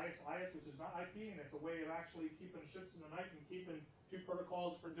have IS, which is not IP, and it's a way of actually keeping ships in the night and keeping two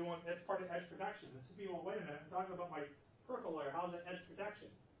protocols for doing, it's part of edge protection. And some people, wait a minute, I'm talking about my protocol layer, how's that edge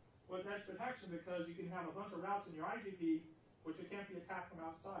protection? Well, it's edge protection because you can have a bunch of routes in your IGP, which it can't be attacked from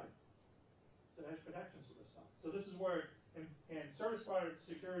outside. It's an edge protection sort of stuff. So this is where, in service provider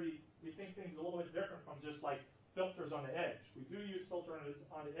security, we think things a little bit different from just like filters on the edge. We do use filters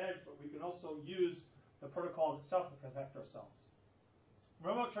on the edge, but we can also use the protocols itself to protect ourselves.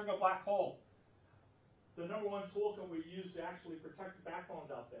 Remote trigger black hole. The #1 toolkit we use to actually protect the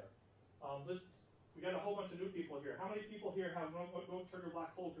backbones out there. We got a whole bunch of new people here. How many people here have remote trigger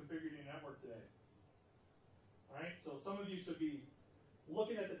black hole configured in your network today? All right, so some of you should be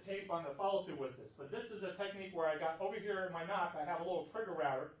looking at the tape on the follow-through with this. But this is a technique where I got over here in my NOC, I have a little trigger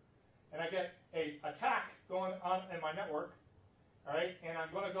router, and I get a attack going on in my network. All right, and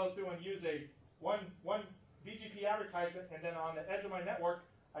I'm going to go through and use one BGP advertisement, and then on the edge of my network,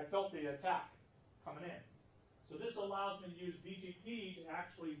 I felt the attack coming in. So this allows me to use BGP to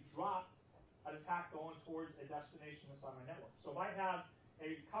actually drop an attack going towards a destination that's on my network. So if I have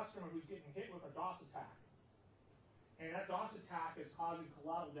a customer who's getting hit with a DOS attack, and that DOS attack is causing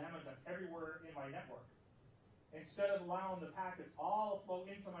collateral damage on everywhere in my network, instead of allowing the packets all to flow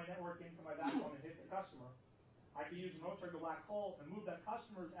into my network, into my backbone, and hit the customer, I can use remote trigger black hole and move that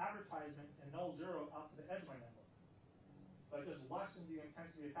customer's advertisement in 0 out to the edge of my network. So I just lessen the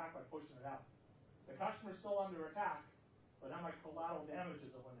intensity of attack by pushing it out. The customer's still under attack, but now my collateral damage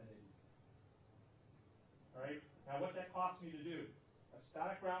is eliminated. All right. Now, what's that cost me to do? A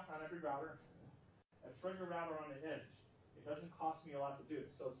static route on every router, a trigger router on the edge. It doesn't cost me a lot to do.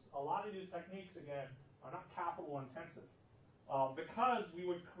 So a lot of these techniques, again, are not capital intensive. Because we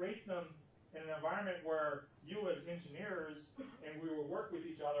would create them in an environment where you as engineers and we would work with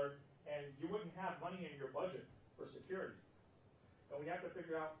each other, and you wouldn't have money in your budget for security. And we have to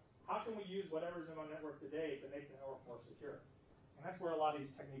figure out, how can we use whatever's in our network today to make the network more secure? And that's where a lot of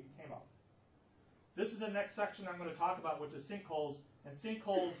these techniques came up. This is the next section I'm going to talk about, which is sinkholes. And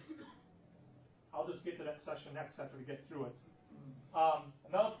sinkholes, I'll just get to that section next after we get through it.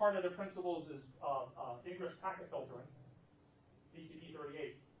 Another part of the principles is egress packet filtering,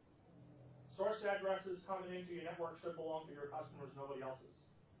 TCP/38. Source addresses coming into your network should belong to your customers, nobody else's,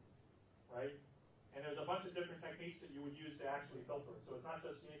 right? And there's a bunch of different techniques that you would use to actually filter it. So it's not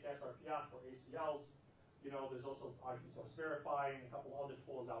just Unicast RPF or ACLs. There's also IP source verify and a couple other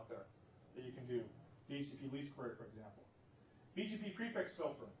tools out there that you can do. DHCP lease query, for example. BGP prefix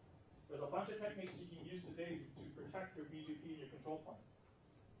filtering. There's a bunch of techniques you can use today to protect your BGP and your control plane.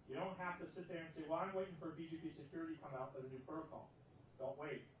 You don't have to sit there and say, well, I'm waiting for BGP security to come out with a new protocol. Don't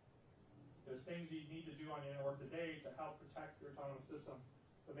wait. There's things you need to do on your network today to help protect your autonomous system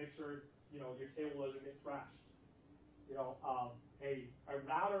to make sure your table doesn't get thrashed. A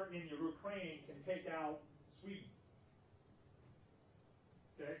router in your Ukraine can take out Sweden.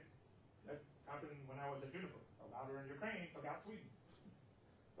 Okay, that happened when I was at Juniper. A router in Ukraine took out Sweden,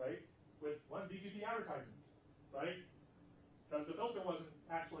 right? With one BGP advertisement, right? Because the filter wasn't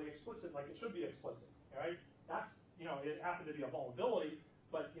actually explicit like it should be explicit, right? That's it happened to be a vulnerability,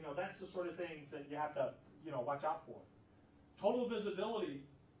 but that's the sort of things that you have to watch out for. Total visibility.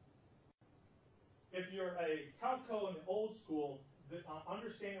 If you're a telco in the old school,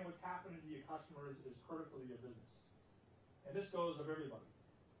 understanding what's happening to your customers is critical to your business. And this goes of everybody.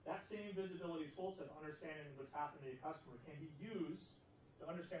 That same visibility toolset, understanding what's happening to your customer, can be used to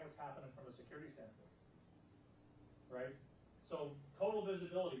understand what's happening from a security standpoint. Right? So total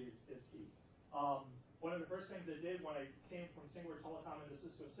visibility is key. One of the first things I did when I came from Singular Telecom into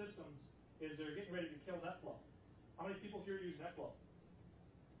Cisco Systems is they're getting ready to kill NetFlow. How many people here use NetFlow?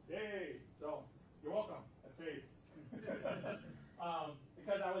 Yay! So, you're welcome. That's it.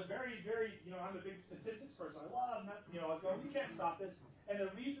 Because I was very, I'm a big statistics person. I love net, I was going, we can't stop this. And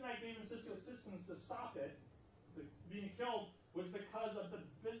the reason I gave them Cisco Systems to stop it, being killed, was because of the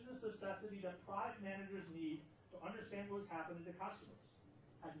business necessity that product managers need to understand what was happening to customers.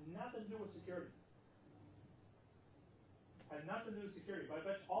 Had nothing to do with security. Had nothing to do with security. But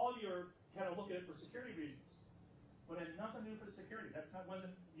I bet all of you are kind of look at it for security reasons. but it had nothing to do for the security. That's not,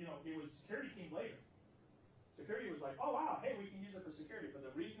 wasn't, you know, it was, security came later. Security was like, oh wow, hey, we can use it for security, but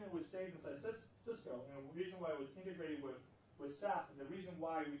the reason it was stayed inside Cisco, and the reason why it was integrated with SAP, and the reason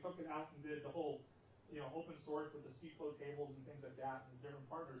why we took it out and did the whole, you know, open source with the C-flow tables and things like that, and different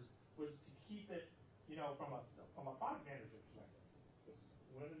partners, was to keep it, you know, from a product manager perspective.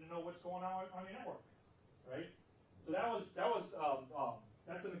 We wanted to know what's going on your network, right? So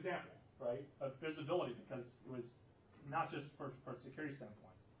that's an example, right, of visibility, because it was not just for security standpoint.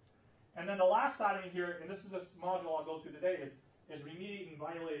 And then the last item here, and this is a module I'll go through today, is remediating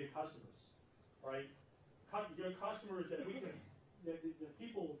violated customers, right? Your customers that that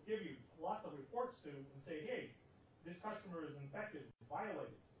people give you lots of reports to and say, hey, this customer is infected,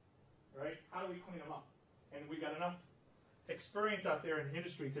 violated, right? How do we clean them up? And we've got enough experience out there in the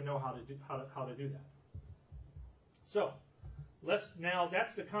industry to know how to do that. So that's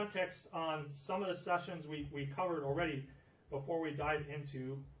the context on some of the sessions we covered already before we dive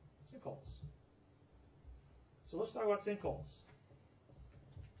into sinkholes. So let's talk about sinkholes.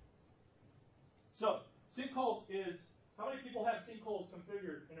 So sinkholes is, how many people have sinkholes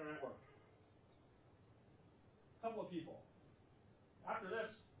configured in their network? A couple of people. After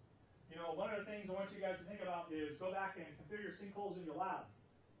this, you know, one of the things I want you guys to think about is go back and configure sinkholes in your lab,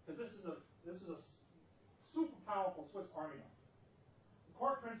 because this is a super powerful Swiss Army knife. The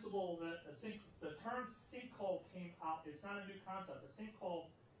core principle that the term sinkhole came out, it's not a new concept. A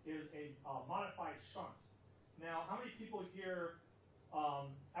sinkhole is a modified shunt. Now, how many people here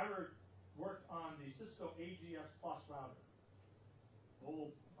ever worked on the Cisco AGS Plus router? All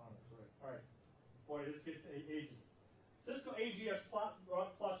right. Boy, this gets ages. Cisco AGS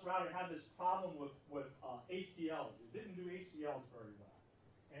Plus router had this problem with ACLs. It didn't do ACLs very well.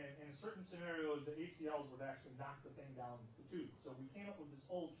 And in certain scenarios, the ACLs would actually knock the thing down the tube. So we came up with this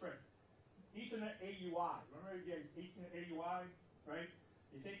old trick. Ethernet AUI. Remember you guys, Ethernet AUI, right?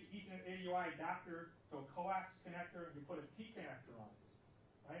 You take the Ethernet AUI adapter to a coax connector and you put a T connector on it,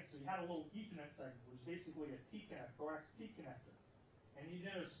 right? So you had a little Ethernet segment, which is basically a T connector, coax T connector. And you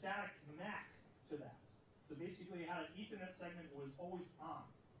did a static MAC to that. So basically you had an Ethernet segment that was always on.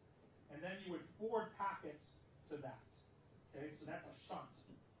 And then you would forward packets to that. Okay, so that's a shunt.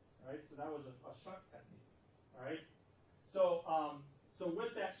 Right? So that was a shunt technique. All right. So so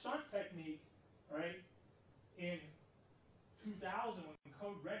with that shunt technique, right, in 2000 when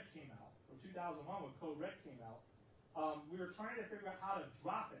Code Red came out, or 2001 when Code Red came out, we were trying to figure out how to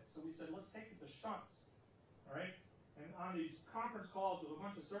drop it. So we said, let's take it to shunts. All right. And on these conference calls with a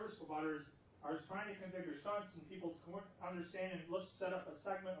bunch of service providers, I was trying to configure shunts, and people weren't understanding. Let's set up a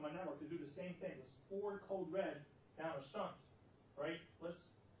segment on my network to do the same thing. Let's forward Code Red down a shunt. Right. Let's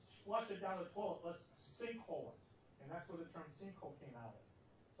flush it down the toilet, let's sinkhole it. And that's where the term sinkhole came out of.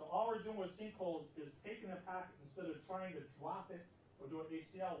 So all we're doing with sinkholes is taking a packet, instead of trying to drop it or do an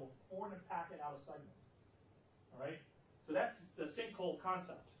ACL, we'll forward a packet out of segment. All right? So that's the sinkhole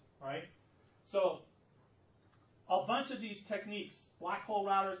concept. All right? So a bunch of these techniques, black hole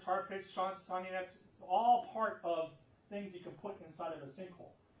routers, tar pits, shunts, sonynets, all part of things you can put inside of a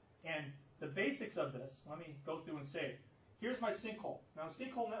sinkhole. And the basics of this, let me go through and say, here's my sinkhole. Now, a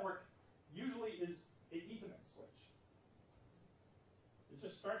sinkhole network usually is an Ethernet switch. It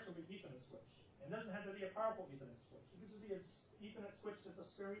just starts with an Ethernet switch. It doesn't have to be a powerful Ethernet switch. It can just be an Ethernet switch that's a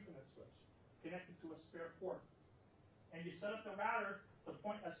spare Ethernet switch connected to a spare port. And you set up the router to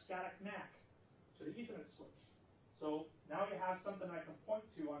point a static MAC to the Ethernet switch. So now you have something I can point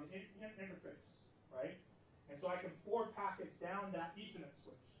to on the interface, right? And so I can forward packets down that Ethernet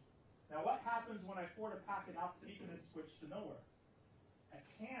switch. Now, what happens when I forward a packet out the Ethernet switch to nowhere? A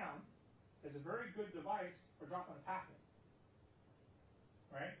CAM is a very good device for dropping a packet.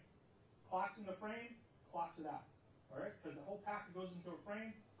 Right? Clocks in the frame, clocks it out. All right? Because the whole packet goes into a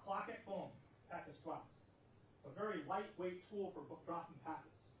frame, clock it, boom, packet's dropped. It's a very lightweight tool for dropping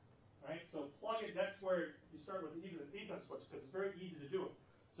packets. Right? So plug it, that's where you start with the Ethernet switch, because it's very easy to do it.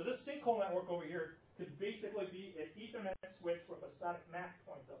 So this sinkhole network over here could basically be an Ethernet switch with a static MAC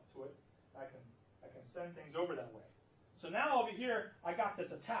point up to it. I can send things over that way. So now over here, I got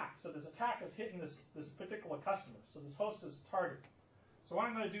this attack. So this attack is hitting this particular customer. So this host is target. So what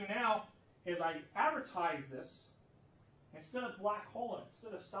I'm going to do now is I advertise this, instead of black holing it,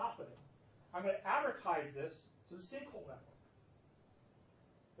 instead of stopping it, I'm going to advertise this to the sinkhole network.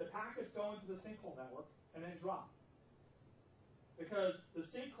 The packets go into the sinkhole network and then drop. Because the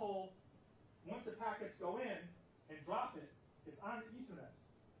sinkhole, once the packets go in and drop it, it's on the Ethernet.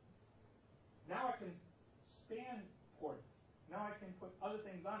 Now I can span port it. Now I can put other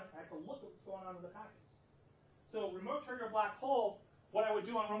things on it, and I can look at what's going on with the packets. So remote trigger black hole, what I would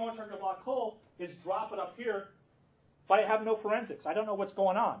do on remote trigger black hole is drop it up here but I have no forensics. I don't know what's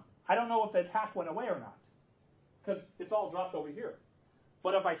going on. I don't know if the attack went away or not, because it's all dropped over here.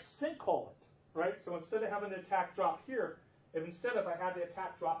 But if I sinkhole it, right, so instead of having the attack drop here, if I had the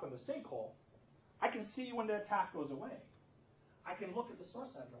attack drop in the sinkhole, I can see when the attack goes away. I can look at the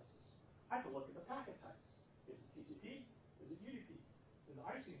source addresses. I can look at the packet types. Is it TCP? Is it UDP? Is it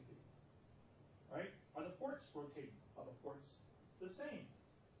ICMP? Right? Are the ports rotating? Are the ports the same?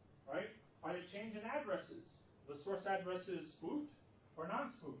 Right? Are they changing addresses? The source address is spoofed or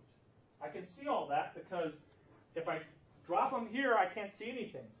non-spoofed? I can see all that because if I drop them here, I can't see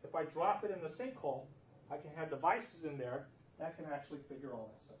anything. If I drop it in the sinkhole, I can have devices in there that can actually figure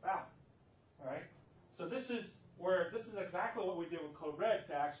all that stuff out. All right? So this is exactly what we did with Code Red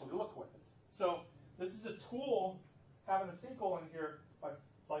to actually look with it. So this is a tool having a sinkhole in here,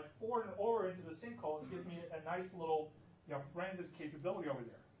 by forwarding over into the sinkhole, it gives me a nice little forensics capability over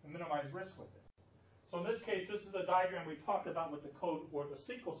there and minimize risk with it. So in this case, this is a diagram we talked about with the code or the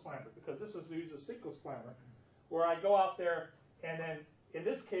SQL Slammer, because this was used as SQL Slammer, where I go out there and then, in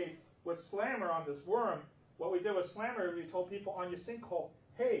this case, with Slammer on this worm, what we did with Slammer, we told people on your sinkhole,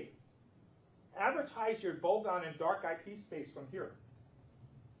 hey, advertise your bogon and dark IP space from here.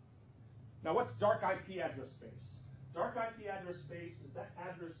 Now, what's dark IP address space? Dark IP address space is that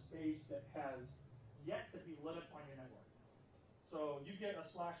address space that has yet to be lit up on your network. So you get a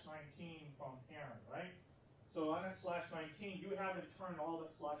 /19 from Aaron, right? So on that /19, you haven't turned all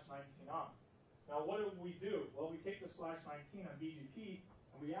that /19 on. Now, what do? Well, we take the /19 on BGP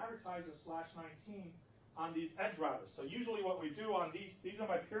and we advertise the /19 on these edge routers. So usually what we do on these are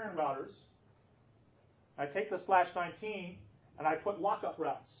my peering routers. I take the /19 and I put lockup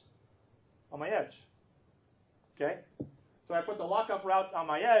routes on my edge. Okay? So I put the lockup route on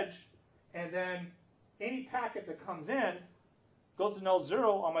my edge, and then any packet that comes in goes to null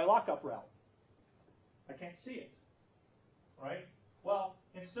 0 on my lockup route. I can't see it. Right? Well,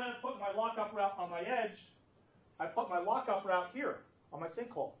 instead of putting my lockup route on my edge, I put my lockup route here on my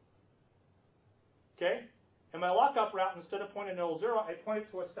sinkhole. Okay? And my lockup route, instead of pointing to null 0, I point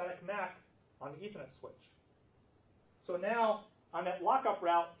it to a static MAC on the Ethernet switch. So now, on that lockup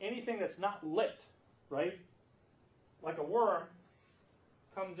route, anything that's not lit, right, like a worm,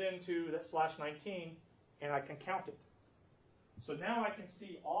 comes into that /19, and I can count it. So now I can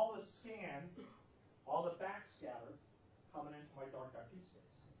see all the scans, all the backscatter, coming into my dark IP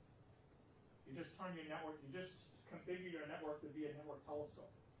space. You just turn your network, you just configure your network to be a network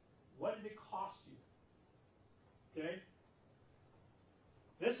telescope. What did it cost you? Okay?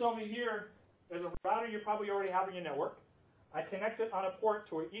 This over here is a router you probably already have in your network. I connect it on a port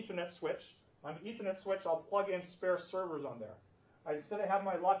to an Ethernet switch. On the Ethernet switch, I'll plug in spare servers on there. Instead of having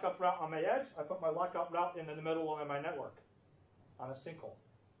my lockup route on my edge, I put my lockup route in the middle of my network on a sinkhole.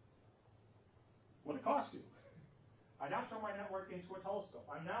 What did it cost you? I now turn my network into a telescope.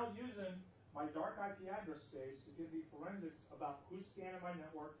 I'm now using my dark IP address space to give me forensics about who's scanning my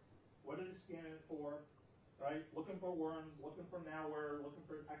network, what it is scanning it for, right? Looking for worms, looking for malware, looking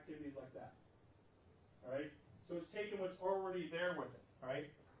for activities like that. All right? So it's taking what's already there with it, right?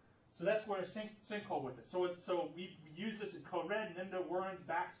 So that's where a sinkhole with it. So we use this in Code Red, Ninja, worms,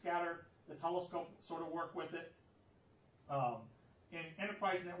 backscatter, the telescope sort of work with it. In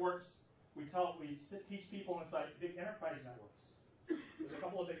enterprise networks, we teach people inside big enterprise networks. There's a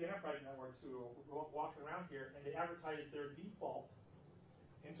couple of big enterprise networks who are walking around here, and they advertise their default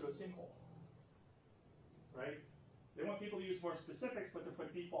into a sinkhole, right? They want people to use more specifics, but to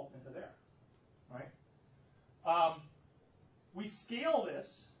put default into there, right? We scale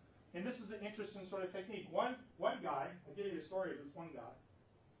this, and this is an interesting sort of technique. One guy, I'll give you the story of this one guy.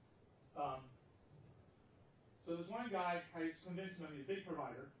 So this one guy, I convinced him, he's a big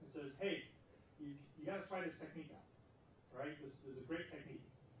provider, and says, hey, you got to try this technique out, right? This is a great technique.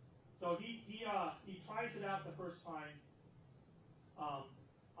 So he tries it out the first time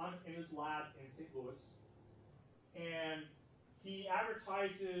in his lab in St. Louis, and he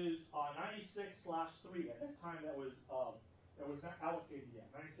advertises 96/3. At that time, that was not allocated yet.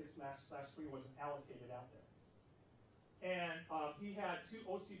 96/3 wasn't allocated out there, and he had 2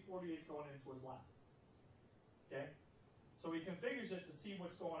 OC48s going into his lab. Okay, so he configures it to see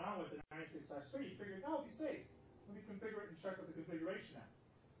what's going on with the 96/3. He figured, oh, it'll be safe. Let me configure it and check with the configuration app.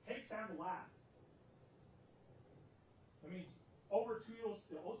 Takes down the lab. That means over 2 years,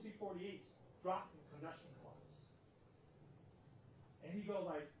 the OC48s dropped in congestion clause. And he goes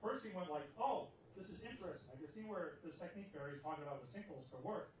like, first he went like, oh, this is interesting. I can see where this technique there is talking about the sinkholes could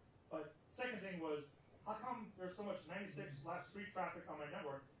work. But second thing was, how come there's so much 96/3 traffic on my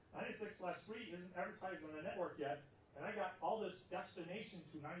network? 96/3 isn't advertised on the network yet, and I got all this destination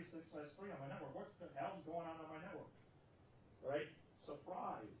to 96/3 on my network. What the hell is going on my network? right?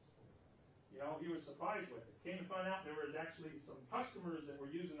 Surprise. You know, he was surprised with it. Came to find out there was actually some customers that were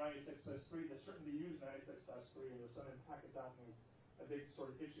using 96.3 that shouldn't be using 96.3, and they're sending packets out, and it was a big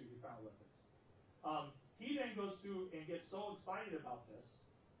sort of issue he found with it. He then goes through and gets so excited about this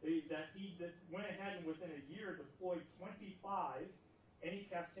that he went ahead and within a year deployed 25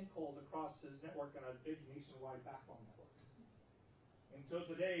 Anycast sinkholes across his network on a big nationwide backbone network. And so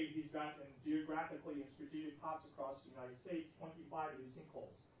today he's got them geographically in strategic pots across the United States, 25 of these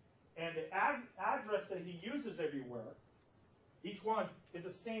sinkholes. And the address that he uses everywhere, each one is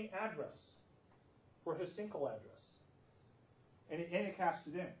the same address for his sinkhole address. And he Anycast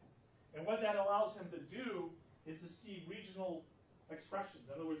it in. And what that allows him to do is to see regional expressions.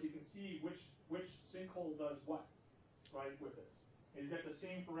 In other words, he can see which sinkhole does what, right, with it. And he's got the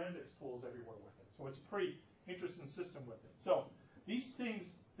same forensics tools everywhere with it. So it's a pretty interesting system with it. So these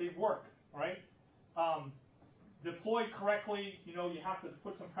things, they work, right? Deployed correctly, you know, you have to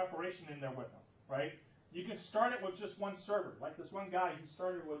put some preparation in there with them, right? You can start it with just one server. Like this one guy, he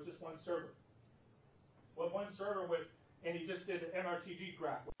started with just one server. And he just did an MRTG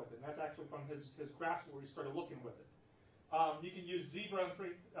graph with it. And that's actually from his graphs where he started looking with it. You can use Zebra and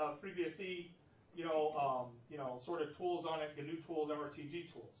FreeBSD, sort of tools on it, GNU tools,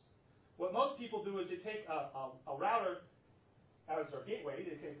 MRTG tools. What most people do is they take a router as their gateway,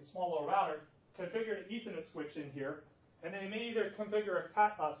 they take a small little router, configure an Ethernet switch in here, and then they may either configure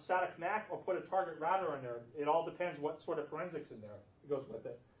a static MAC or put a target router in there. It all depends what sort of forensics in there goes with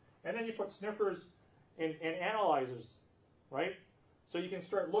it. And then you put sniffers and analyzers, right? So you can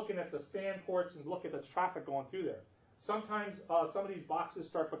start looking at the span ports and look at the traffic going through there. Sometimes some of these boxes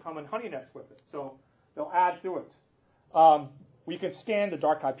start becoming honey nets with it, so they'll add to it. We can scan the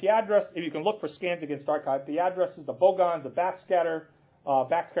dark IP address. If you can look for scans against dark IP addresses, the bogons, the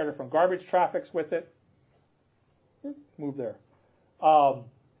backscatter from garbage traffics with it. Move there.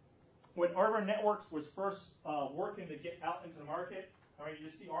 When Arbor Networks was first working to get out into the market, I mean, you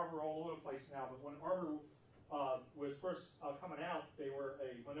see Arbor all over the place now, but when Arbor was first coming out, they were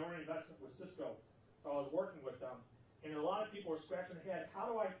a minority investment with Cisco, so I was working with them. And a lot of people were scratching their head, how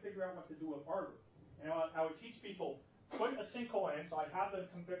do I figure out what to do with Arbor? And I would teach people, put a sinkhole in, so I'd have them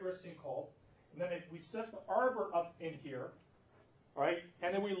configure a sinkhole, and then we set the Arbor up in here, right?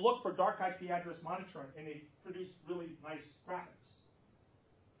 And then we look for dark IP address monitoring, and they produce really nice graphics.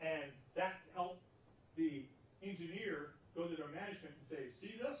 And that helped the engineer go to their management and say,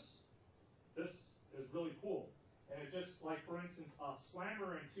 see this? This is really cool. And it just, like for instance,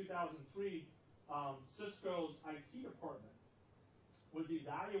 Slammer in 2003, Cisco's IT department was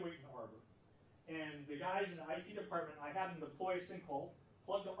evaluating Arbor. And the guys in the IT department, I had them deploy a sinkhole,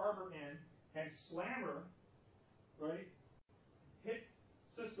 plug the Arbor in, and Slammer, right, hit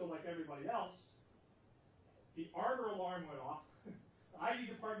Cisco like everybody else. The Arbor alarm went off. The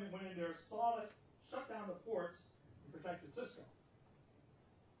IT department went in there, saw it, shut down the ports, and protected Cisco,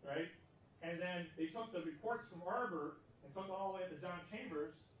 right? And then they took the reports from Arbor and took it all the way to John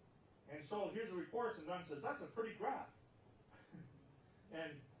Chambers and showed, here's the reports, and John says, that's a pretty graph.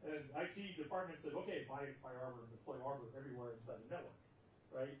 and IT department said, okay, buy Arbor and deploy Arbor everywhere inside the network,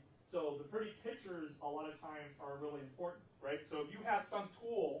 right? So the pretty pictures a lot of times are really important, right? So if you have some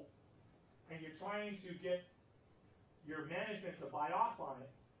tool and you're trying to get your management to buy off on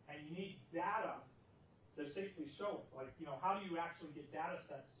it, and you need data to safely show it, like, how do you actually get data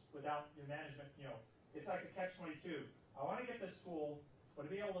sets without your management, it's like a catch-22. I want to get this tool, but to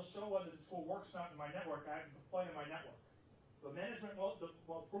be able to show whether the tool works or not in my network, I have to deploy it in my network. The management won't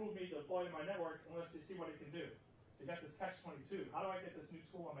approve me to deploy it in my network unless they see what it can do. They got this catch-22. How do I get this new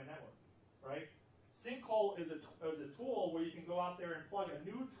tool on my network, right? Sinkhole is a tool where you can go out there and plug a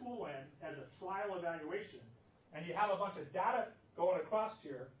new tool in as a trial evaluation, and you have a bunch of data going across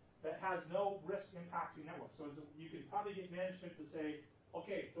here that has no risk impacting network. So you could probably get management to say,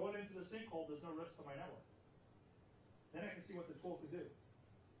 okay, throw it into the sinkhole, there's no risk to my network. Then I can see what the tool can do,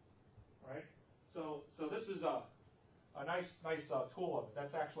 right? So this is a nice tool of it.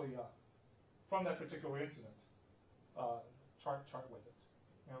 That's actually from that particular incident. Chart with it,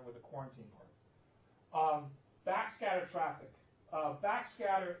 with the quarantine part. Backscatter traffic.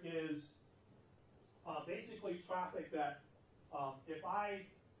 Backscatter is basically traffic that if I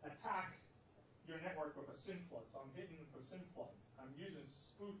attack your network with a SYN flood, so I'm hitting with a SYN flood, I'm using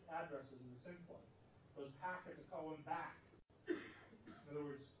spoofed addresses in the SYN flood. Those packets are going back. In other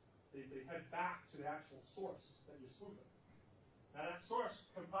words, they head back to the actual source that you're spoofing. Now that source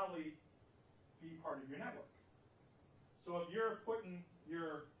can probably be part of your network. So if you're putting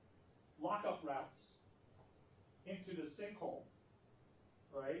your lockup routes into the sinkhole,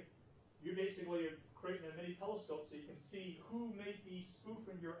 right, you basically have creating a mini telescope so you can see who may be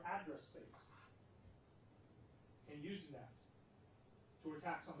spoofing your address space and using that to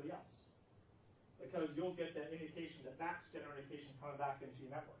attack somebody else. Because you'll get that indication, that backscatter indication coming back into your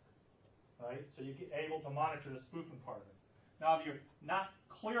network. Right? So you get able to monitor the spoofing part of it. Now, if you're not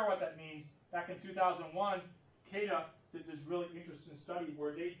clear what that means, back in 2001, CATA did this really interesting study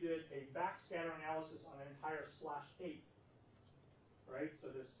where they did a backscatter analysis on an entire /8. Right?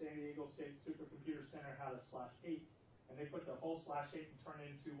 So the San Diego State Supercomputer Center had a /8, and they put the whole /8 and turned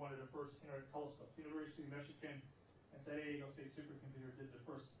it into one of the first internet telescopes. University of Michigan and San Diego State Supercomputer did the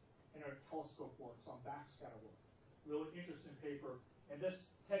first internet telescope work on backscatter work. Really interesting paper, and this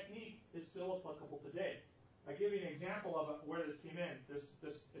technique is still applicable today. I give you an example of where this came in.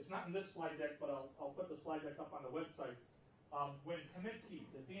 It's not in this slide deck, but I'll put the slide deck up on the website. When Kaminsky,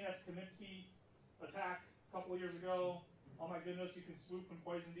 the DNS Kaminsky attack a couple of years ago, oh my goodness, you can swoop and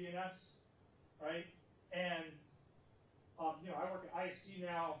poison DNS, right? And you know, I work at ISC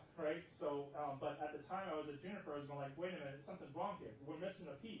now, right? So, but at the time I was at Juniper, I was going like, wait a minute, something's wrong here. We're missing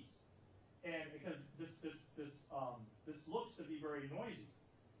a piece, and because this looks to be very noisy.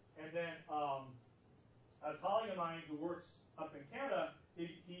 And then a colleague of mine who works up in Canada,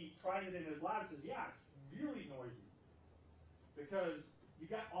 he tried it in his lab and says, yeah, it's really noisy because you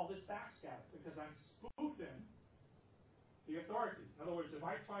got all this backscatter because I'm spoofing the authority. In other words, if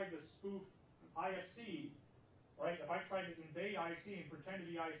I tried to spoof ISC, right, if I tried to invade ISC and pretend to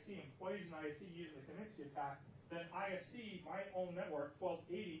be ISC and poison ISC using the Kaminsky attack, then ISC, my own network,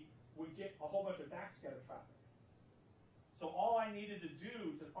 1280, would get a whole bunch of backscatter traffic. So all I needed to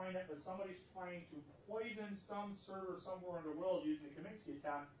do to find out if somebody's trying to poison some server somewhere in the world using the Kaminsky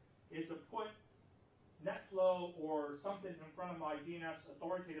attack is to put NetFlow or something in front of my DNS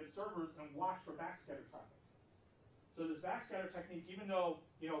authoritative servers and watch for backscatter traffic. So this backscatter technique, even though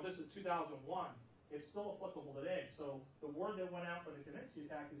this is 2001, it's still applicable today. So the word that went out for the Kaminsky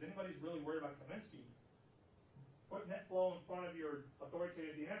attack is anybody's really worried about Kaminsky, put NetFlow in front of your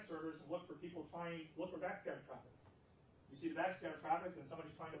authoritative DNS servers and look for backscatter traffic. You see the backscatter traffic, and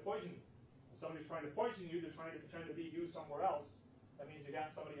somebody's trying to poison you. When somebody's trying to poison you, they're trying to pretend to be you somewhere else. That means you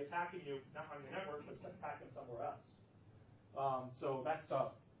got somebody attacking you, not on your network, but attacking somewhere else. So that's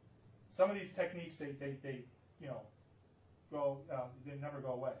some of these techniques. They never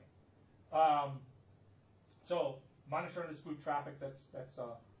go away. So monitoring the spoof traffic. That's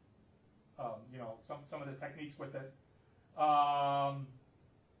some of the techniques with it.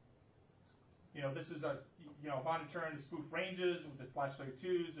 This is monitoring the spoof ranges with the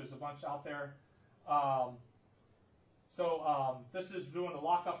 /2s. There's a bunch out there. This is doing the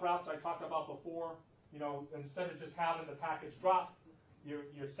lockup routes I talked about before. Instead of just having the package drop,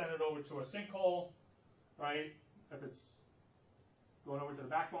 you send it over to a sinkhole, right? If it's going over to the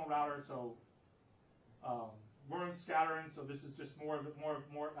backbone router, so worm scattering. So this is just more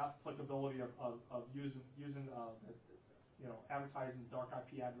applicability of using advertising dark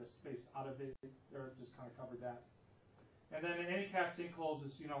IP address space out of it. There, just kind of covered that. And then in Anycast sinkholes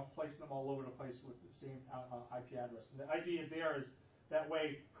is placing them all over the place with the same IP address. And the idea there is that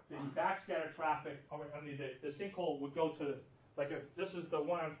way the backscatter traffic, the sinkhole would go to, like if this is the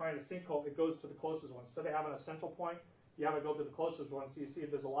one I'm trying to sinkhole, it goes to the closest one. Instead of having a central point, you have it go to the closest one. So you see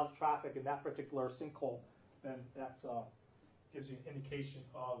if there's a lot of traffic in that particular sinkhole, then that gives you an indication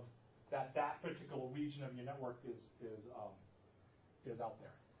of that particular region of your network is out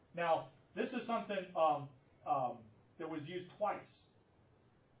there. Now, this is something that was used twice,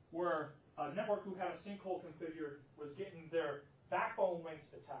 where a network who had a sinkhole configured was getting their backbone links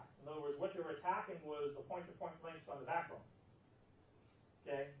attacked. In other words, what they were attacking was the point-to-point links on the backbone.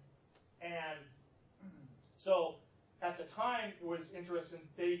 Okay, and so at the time it was interesting.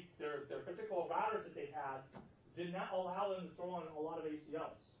 Their particular routers that they had did not allow them to throw on a lot of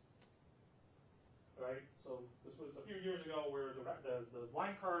ACLs. Right? So this was a few years ago where the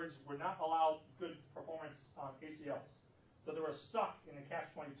line cards were not allowed good performance on ACLs. So they were stuck in a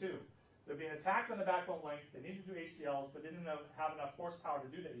catch-22. They're being attacked on the backbone link. They needed to do ACLs, but didn't have enough horsepower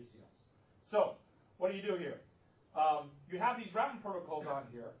to do the ACLs. So what do you do here? You have these routing protocols on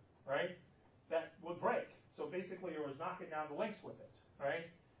here, right, that would break. So basically it was knocking down the links with it, right?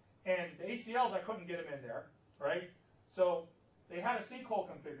 And the ACLs, I couldn't get them in there, right? So they had a sinkhole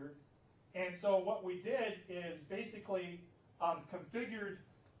configured. And so what we did is basically configured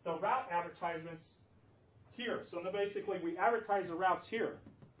the route advertisements here. So basically we advertise the routes here,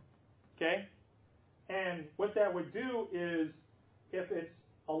 okay? And what that would do is if it's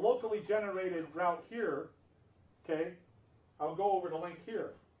a locally generated route here, okay, I'll go over the link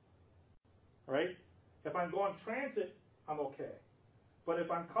here, right? If I'm going transit, I'm okay. But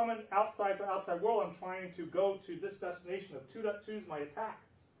if I'm coming outside the outside world, I'm trying to go to this destination of 2.2 is my attack.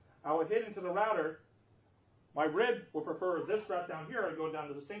 I would hit into the router. My RIB would prefer this route down here. I go down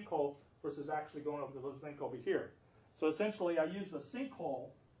to the sinkhole versus actually going over to the sink over here. So essentially, I use the sinkhole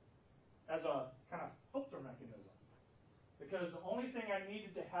as a kind of filter mechanism, because the only thing I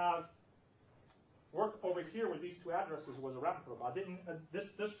needed to have work over here with these two addresses was a route protocol. I didn't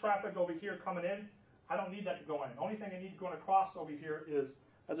this traffic over here coming in, I don't need that to go in. The only thing I need going across over here is,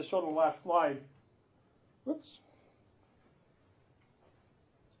 as I showed on the last slide, whoops,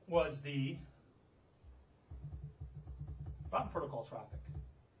 was the route protocol traffic.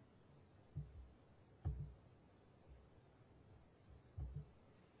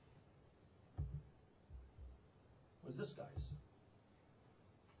 Was this guy's.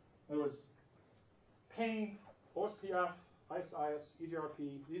 In other words, ping, OSPF, IS, EGRP,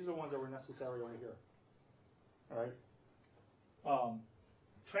 these are the ones that were necessary over here. All right.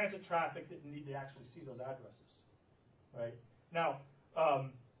 Transit traffic didn't need to actually see those addresses. Right. Now,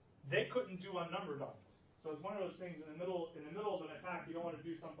 they couldn't do unnumbered on it. So it's one of those things in the middle of an attack. You don't want to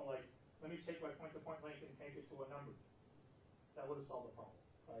do something like, let me take my point-to-point link and take it to a number. That would have solved the problem.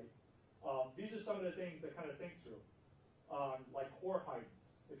 Right. These are some of the things that kind of think through, like core height,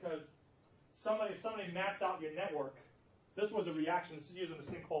 because if somebody maps out your network. This was a reaction. This is using the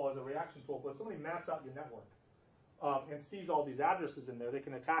sinkhole as a reaction tool. But if somebody maps out your network and sees all these addresses in there, they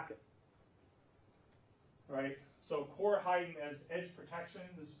can attack it. Right. So core hiding as edge protection.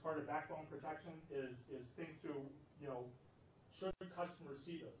 This is part of backbone protection. Is think through. Should customers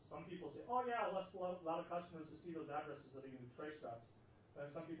see those? Some people say, oh yeah, let's allow the customers to see those addresses that are in the trace routes. And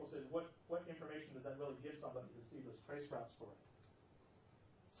some people say, what information does that really give somebody to see those trace routes for it?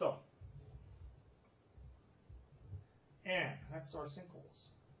 So. And that's our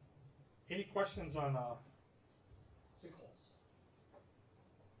sinkholes. Any questions on sinkholes?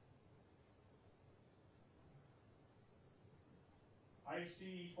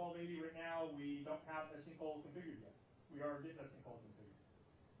 IHC 1280 right now, we don't have a sinkhole configured yet. We are getting a sinkhole configured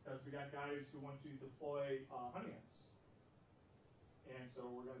because we got guys who want to deploy honey nets. And so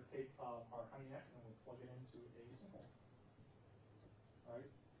we're going to take our honey net and we'll plug it into a sinkhole. All right?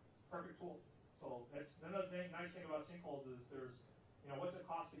 Perfect tool. So that's another nice thing about sinkholes is there's, what's it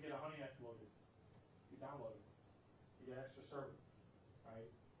cost to get a honey net loaded? You download it. You get extra server, right?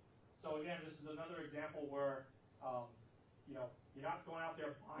 So again, this is another example where, you're not going out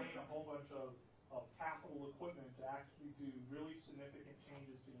there buying a whole bunch of capital equipment to actually do really significant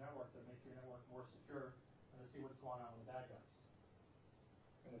changes to your network that make your network more secure and to see what's going on with the bad guys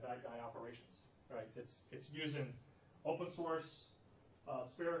and the bad guy operations, right? It's using open source,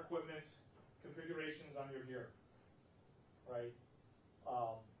 spare equipment, configurations on your gear, right?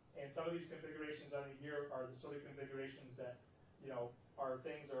 And some of these configurations on your gear are the sort of configurations that, are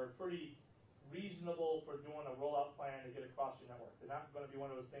things that are pretty reasonable for doing a rollout plan to get across your network. They're not going to be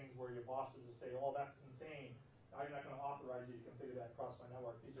one of those things where your bosses will say, oh, that's insane. I'm not going to authorize you to configure that across my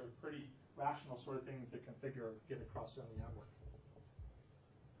network. These are pretty rational sort of things to configure, get across on the network.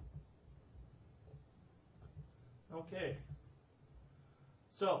 Okay.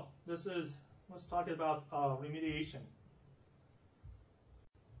 So let's talk about remediation.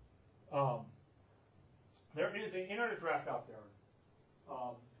 There is an internet draft out there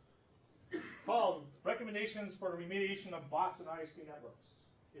called Recommendations for Remediation of Bots and ISP Networks.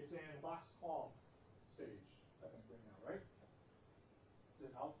 It's in last call stage, I think, right now, right? Does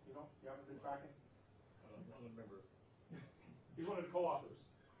it help? You haven't been tracking? I don't remember. He's one of the co-authors.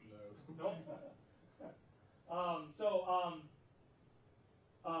 No. Nope.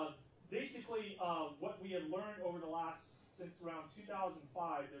 Basically, what we have learned over the since around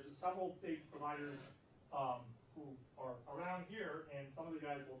 2005, there's several big providers who are around here, and some of the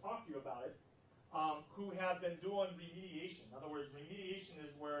guys will talk to you about it, who have been doing remediation. In other words, remediation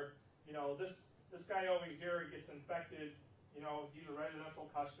is where, this guy over here gets infected, he's a residential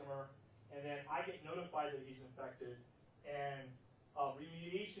customer, and then I get notified that he's infected, and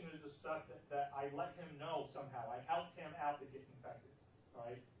remediation is the stuff that I let him know somehow. I helped him out to get infected,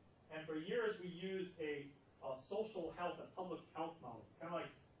 right? And for years we used a social health, a public health model, kind of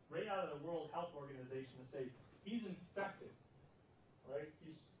like right out of the World Health Organization to say, he's infected, right?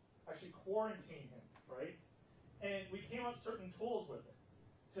 I should quarantine him, right? And we came up with certain tools with it.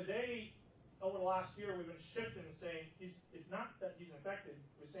 Today, over the last year, we've been shifting and saying, it's not that he's infected,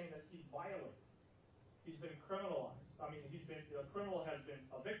 we're saying that he's violated. He's been criminalized. I mean, a criminal has been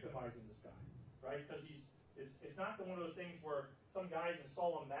victimizing this guy, right? Because it's not one of those things where some guys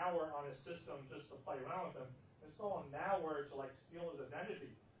install a malware on his system just to play around with him. Install a malware to steal his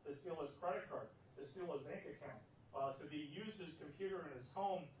identity, to steal his credit card, to steal his bank account. to use his computer in his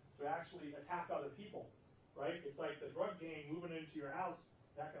home to actually attack other people, right? It's like the drug gang moving into your house,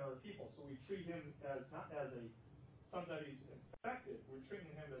 attacking other people. So we treat him as not as somebody who's infected. We're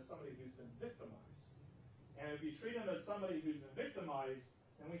treating him as somebody who's been victimized. And if you treat him as somebody who's been victimized,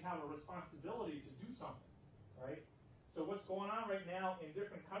 then we have a responsibility to do something, right? So what's going on right now in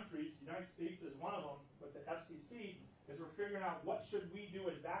different countries, the United States is one of them, with the FCC, is we're figuring out what should we do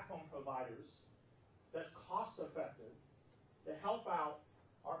as backbone providers that's cost effective to help out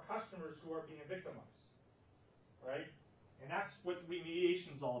our customers who are being victimized, right? And that's what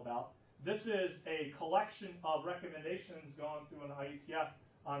remediation is all about. This is a collection of recommendations going through an IETF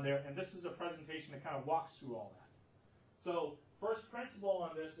on there, and this is a presentation that kind of walks through all that. So first principle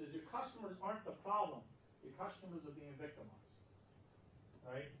on this is your customers aren't the problem. Your customers are being victimized,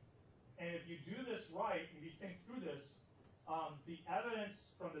 right? And if you do this right, if you think through this, the evidence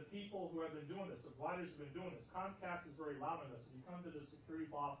from the people who have been doing this, the providers who have been doing this, Comcast is very loud on this. If you come to the security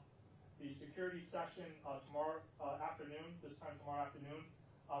block, the security session tomorrow afternoon, this time tomorrow afternoon,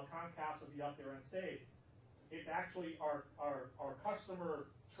 Comcast will be up there and say, it's actually our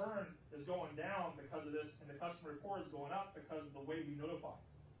customer churn is going down because of this, and the customer report is going up because of the way we notify.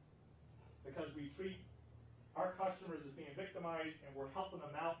 Because we treat our customers as being victimized, and we're helping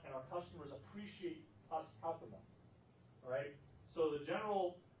them out, and our customers appreciate us helping them, right? So the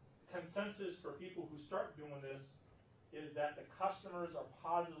general consensus for people who start doing this is that the customers are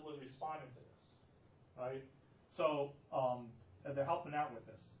positively responding to this, right? So they're helping out with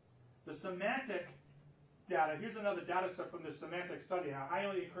this. The semantic data, here's another data set from the semantic study. I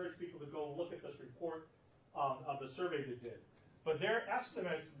highly encourage people to go look at this report of the survey they did. But their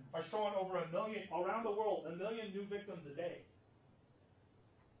estimates are showing over 1 million, around the world, 1 million new victims a day.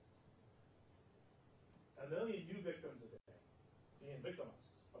 1 million new victims a day being victimized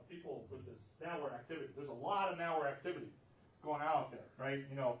of people with this malware activity. There's a lot of malware activity going on out there, right?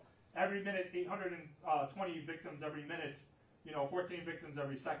 You know, every minute, 820 victims every minute, 14 victims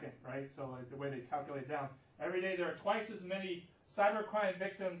every second, right? So like the way they calculate down. Every day there are twice as many cybercrime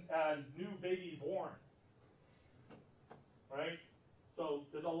victims as new babies born. Right? So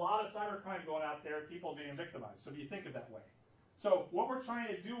there's a lot of cybercrime going out there, people being victimized. So do you think of that way? So what we're trying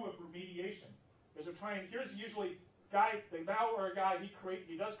to do with remediation is here's usually the malware guy,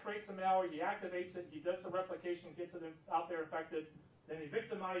 he does create some malware, he activates it, he does some replication, gets it out there infected, then he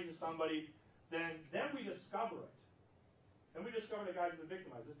victimizes somebody, then we discover it. Then we discover the guy's been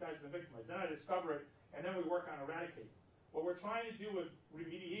victimized, this guy's been victimized. Then I discover it, and then we work on eradicating. What we're trying to do with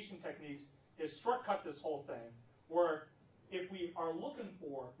remediation techniques is shortcut this whole thing, where if we are looking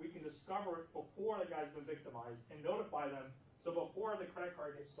for, we can discover it before the guy's been victimized and notify them. So before the credit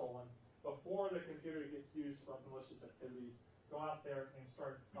card gets stolen, before the computer gets used for malicious activities, go out there and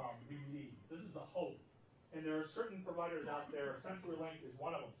start remediating. This is the hope. And there are certain providers out there. CenturyLink is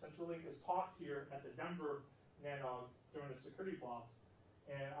one of them. CenturyLink has talked here at the Denver during the security block.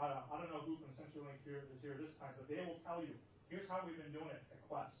 And I don't know who from CenturyLink is here this time, but they will tell you, here's how we've been doing it at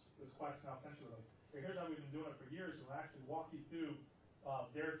Quest. This Quest now CenturyLink. Here's how we've been doing it for years, and we'll actually walk you through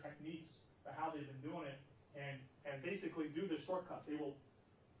their techniques for how they've been doing it, and basically do the shortcut.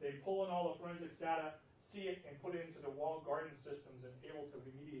 They pull in all the forensics data, see it, and put it into the walled garden systems, and able to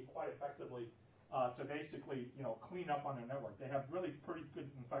remediate quite effectively to basically clean up on their network. They have really pretty good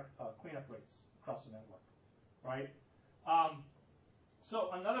cleanup rates across the network, right?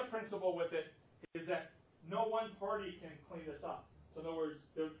 So another principle with it is that no one party can clean this up. So in other words,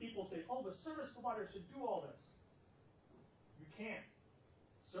 there are people say, oh, the service provider should do all this. You can't.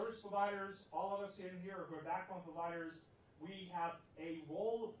 Service providers, all of us in here who are backbone providers, we have a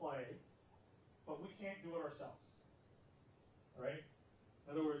role to play, but we can't do it ourselves. All right?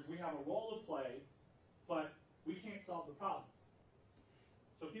 In other words, we have a role to play, but we can't solve the problem.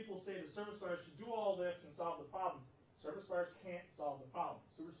 So people say the service provider should do all this and solve the problem. Service providers can't solve the problem.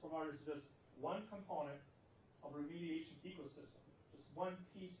 Service providers is just one component of a remediation ecosystem. One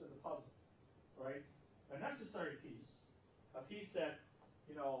piece of the puzzle, right? A necessary piece, a piece that,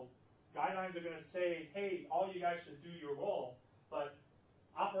 guidelines are going to say, hey, all you guys should do your role, but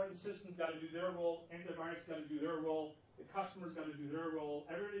operating systems got to do their role, antivirus got to do their role, the customer's got to do their role,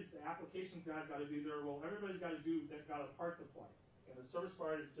 the application guys got to do their role, everybody's got a part to play. And the service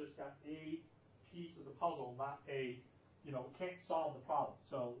provider's just got a piece of the puzzle, not can't solve the problem.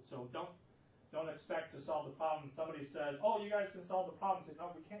 So don't expect to solve the problem. Somebody says, oh, you guys can solve the problem. Say,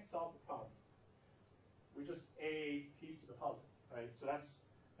 no, we can't solve the problem. We're just a piece of the puzzle, right? So that's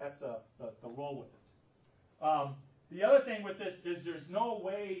the role with it. The other thing with this is there's no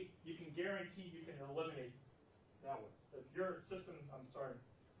way you can guarantee you can eliminate that one. If your system, I'm sorry,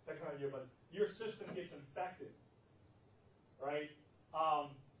 but your system gets infected right?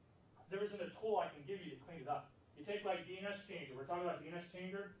 There isn't a tool I can give you to clean it up. You take like DNS changer. We're talking about DNS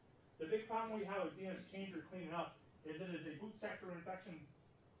changer. The big problem we have with DNS changer cleaning up is it is a boot sector infection.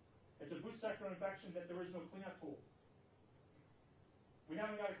 It's a boot sector infection that there is no cleanup tool. We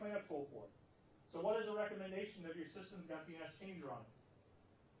haven't got a cleanup tool for it. So what is the recommendation if your system's got DNS changer on it?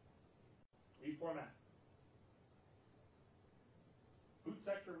 Reformat. Boot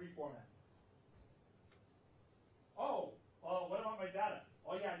sector reformat. Oh, well, what about my data?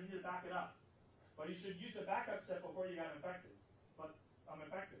 Oh yeah, you need to back it up. But you should use the backup set before you got infected. But I'm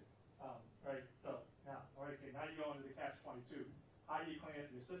infected. Right, so now, okay, now you go into the catch-22. How do you clean up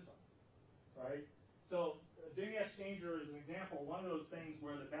your system? Right? So DNS changer is an example, one of those things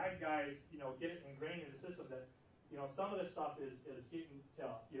where the bad guys, get it ingrained in the system that, some of this stuff is getting,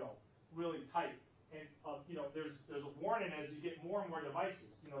 really tight. And, there's a warning as you get more and more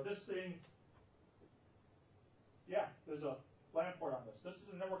devices. This thing, yeah, there's a LAN port on this. This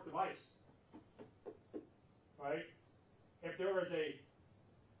is a network device, right? If there was a,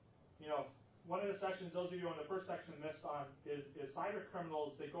 one of the sections, those of you on the first section missed on, is cyber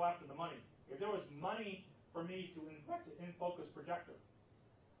criminals, they go after the money. If there was money for me to infect an in-focus projector,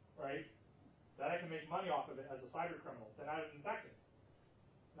 right, that I can make money off of it as a cyber criminal, then I would infect it.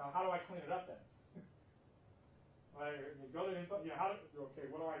 Now, how do I clean it up then? Right, you go to info, okay, how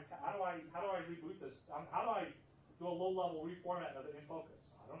do I reboot this? How do I do a low-level reformat of it in focus?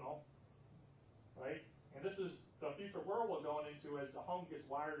 I don't know, right? And this is the future world we're going into as the home gets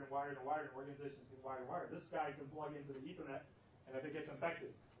wired and wired and wired, and organizations get wired and wired. This guy can plug into the Ethernet, and if it gets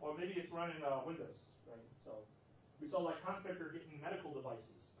infected, or maybe it's running Windows, right? So we saw like Configure getting medical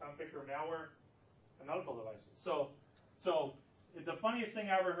devices, Configure malware, and medical devices. So the funniest thing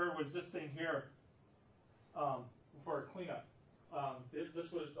I ever heard was this thing here for a cleanup. This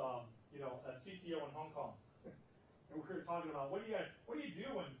was a CTO in Hong Kong. And we were talking about what do you do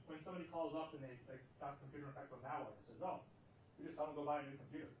when somebody calls up and they got computer infected with malware? It says, oh, we just tell them to go buy a new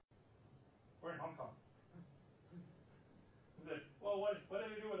computer. We're in Hong Kong. He said, well, what do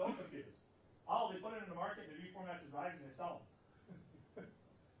they do with old computers? Oh, they put it in the market, they reformat the drives, and they sell them.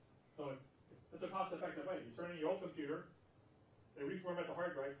 So it's a cost-effective way. You turn in your old computer, they reformat the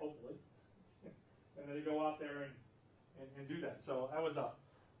hard drive, hopefully, and then they go out there and do that. So that was a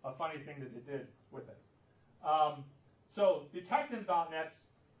funny thing that they did with it. So detecting botnets,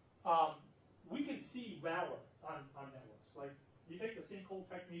 we can see malware on networks. Like you take the sinkhole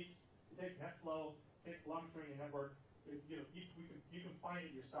techniques, you take NetFlow, take telemetry in your network, you can find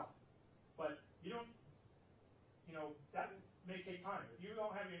it yourself. But you don't, that may take time. If you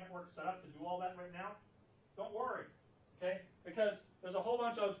don't have your network set up to do all that right now, don't worry, okay? Because there's a whole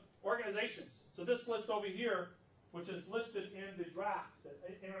bunch of organizations. So this list over here, which is listed in the draft, the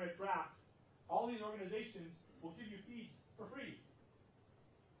internet draft, all these organizations will give you feeds for free.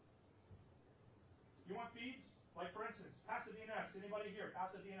 You want feeds? Like for instance, pass a DNS. Anybody here,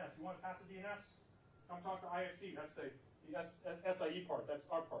 pass a DNS. You want to pass a DNS? Come talk to ISC. That's the SIE part. That's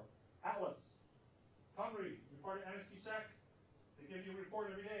our part. Atlas. Hungary. You're part of NSP-SEC. They give you a report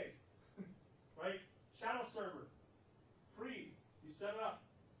every day. Right? Shadow server. Free. You set it up.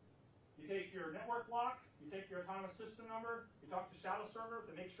 You take your network block. You take your autonomous system number. You talk to Shadow server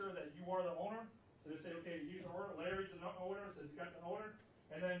to make sure that you are the owner. So they say, okay, user order, Larry's the owner, says you got the owner,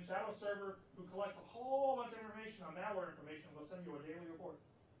 and then Shadow server, who collects a whole bunch of information on malware information, will send you a daily report.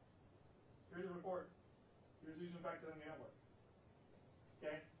 Here's the report. Here's who's infected on the network.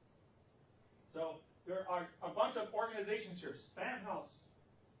 Okay? So there are a bunch of organizations here. Spam House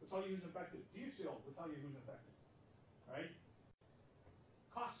will tell you who's infected. DShield will tell you who's infected. Right?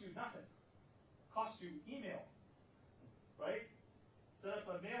 Costs you nothing. Costs you email. Right? Set up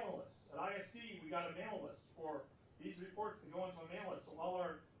a mail list. At ISC, we got a mail list for these reports to go into a mail list. So all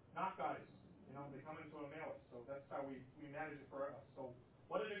our knock guys, they come into a mail list. So that's how we manage it for us. So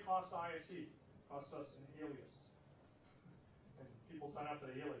what did it cost ISC? It cost us an alias. And people sign up for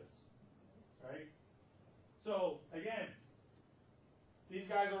the alias. Right? So again,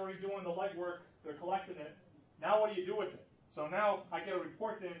 these guys are already doing the legwork. They're collecting it. Now what do you do with it? So now I get a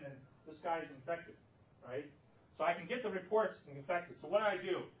report in and this guy's infected. Right? So I can get the reports and infected. So what do I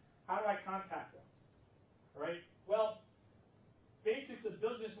do? How do I contact them? All right? Well, basics of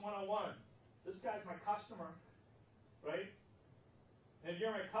business 101. This guy's my customer, right? And if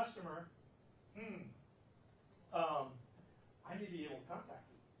you're my customer, I need to be able to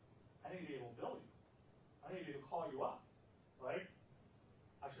contact you. I need to be able to bill you. I need to be able to call you up, right?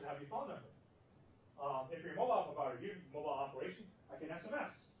 I should have your phone number. If you're a mobile provider, you're a mobile operation, I can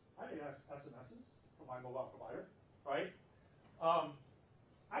SMS. I can SMSs from my mobile provider, right?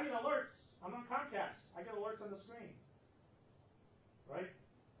 I get alerts. I'm on Comcast. I get alerts on the screen. right?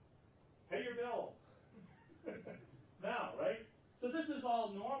 Pay your bill. Now, right? So this is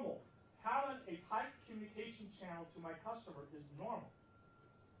all normal. Having a typed communication channel to my customer is normal,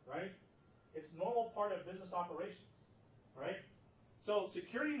 right? It's a normal part of business operations, right? So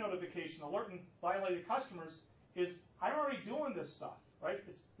security notification alerting violated customers is, I'm already doing this stuff, right?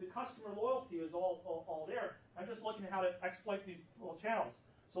 It's the customer loyalty is all there. I'm just looking at how to exploit these little channels.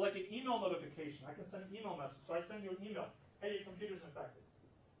 So like an email notification, I can send an email message. So I send you an email. Hey, your computer's infected.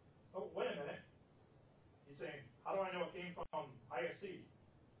 Oh, wait a minute. He's saying, how do I know it came from ISC?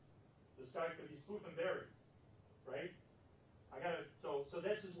 This guy could be spoof and buried, right? So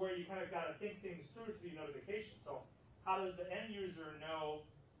this is where you kind of got to think things through to the notification. So how does the end user know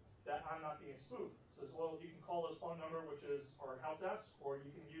that I'm not being spoofed? Says, well, you can call this phone number, which is our help desk, or you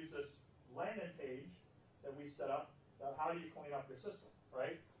can use this landing page that we set up. How do you clean up your system,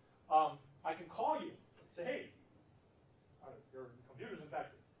 right? I can call you, say, hey, your computer's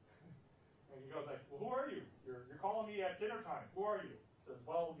infected. And he goes like, well, who are you? You're calling me at dinner time. Who are you? Says,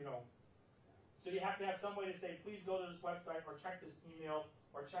 well, you know. So you have to have somebody to say, please go to this website, or check this email,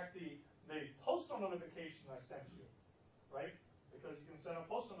 or check the postal notification I sent you, right? Because you can send a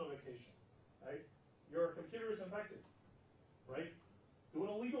postal notification, right? Your computer is infected, right? Do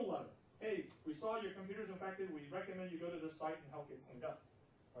an illegal letter. Hey, we saw your computer's infected. We recommend you go to this site and help get cleaned up,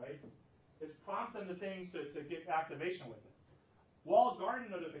 right? It's prompting the things to get activation with it. Walled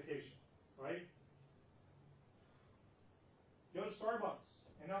garden notification, right? Go to Starbucks.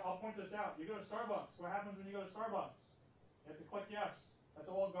 And now I'll point this out. You go to Starbucks. What happens when you go to Starbucks? You have to click yes. That's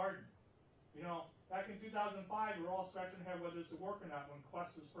a walled garden. You know, back in 2005, we were all scratching our head whether this would work or not when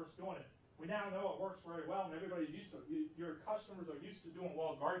Quest was first doing it. We now know it works very well, and everybody's used to it. Your customers are used to doing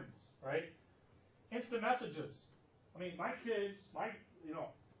walled gardens, right? Instant messages. I mean, my kids,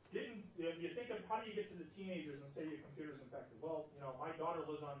 you think of how do you get to the teenagers and say your computer's infected? Well, you know, my daughter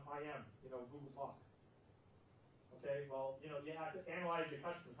lives on IM, Google Talk. Okay, well, you have to analyze your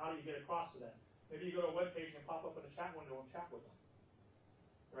customers. How do you get across to them? Maybe you go to a web page and pop up in a chat window and chat with them,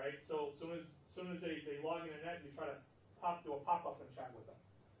 right? So as soon as they log in the net, you try to do a pop-up and chat with them,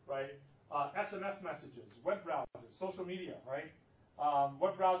 right? SMS messages, web browsers, social media, right?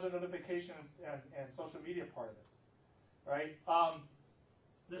 Web browser notifications and social media part of it, right?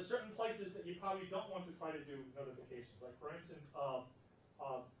 There's certain places that you probably don't want to try to do notifications, like for instance,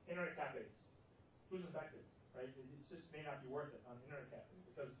 internet cafes. Who's infected? Right? It just may not be worth it on internet cafes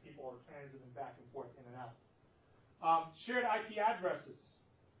because people are transiting back and forth in and out. Shared IP addresses,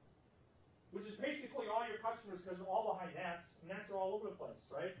 which is basically all your customers because they're all behind NATs, and NATs are all over the place,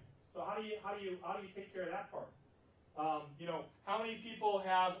 right? So how do you take care of that part? How many people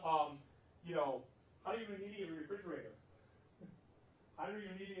have how do you remediate a refrigerator? How do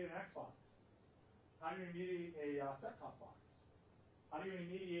you remediate an Xbox? How do you remediate a set-top box? How do you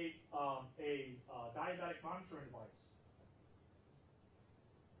remediate a diabetic monitoring device?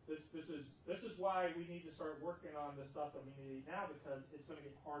 This is why we need to start working on this stuff that we need now because it's going to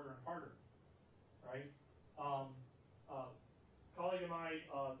get harder and harder, right? Colleague of mine,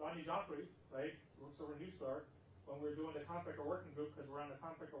 Donny Joffrey, right, works over Newstar. When we were doing the Contractor Working Group, because we're on the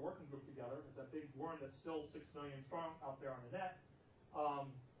Contractor Working Group together, it's a big worm that's still 6 million strong out there on the net.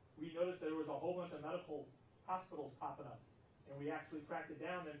 We noticed that there was a whole bunch of medical hospitals popping up. And we actually tracked it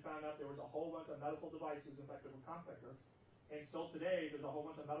down and found out there was a whole bunch of medical devices infected with Contractor. And still today, there's a whole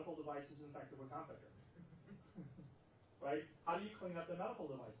bunch of medical devices infected with Contractor. Right? How do you clean up the medical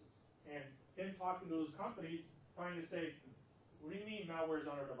devices? And him talking to those companies, trying to say, what do you mean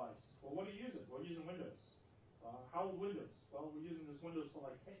malware's on our device? Well, what are you using? We're using Windows. How old Windows? Well, we're using this Windows for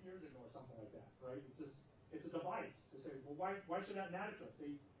like 10 years ago or something like that, right? It's a device. They say, well, why should that matter to us?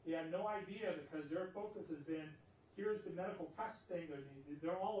 They have no idea because their focus has been, here's the medical test thing.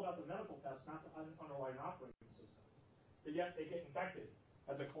 They're all about the medical test, not the underlying operating system. But yet they get infected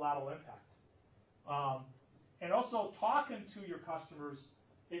as a collateral impact. And also talking to your customers,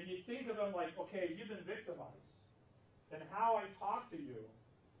 if you think of them like, okay, you've been victimized, then how I talk to you,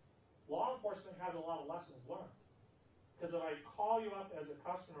 law enforcement has a lot of lessons learned. Because if I call you up as a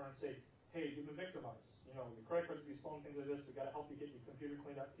customer and say, hey, you've been victimized, your credit card's be stolen, things like this, we've got to help you get your computer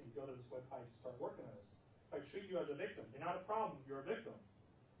cleaned up, can you go to this website and start working on this? If I treat you as a victim, you're not a problem, you're a victim.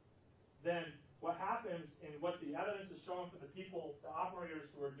 Then what happens and what the evidence is showing for the people, the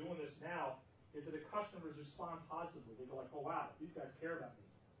operators who are doing this now, is that the customers respond positively. They go like, oh wow, these guys care about me.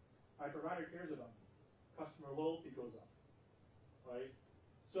 My provider cares about me. Customer loyalty goes up, right?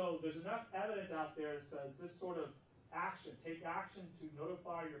 So there's enough evidence out there that says this sort of action, take action to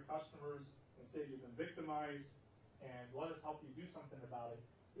notify your customers and say you've been victimized and let us help you do something about it,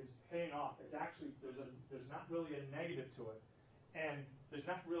 is paying off. It's actually, there's not really a negative to it. And there's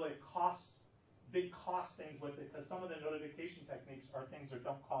not really big cost things with it, because some of the notification techniques are things that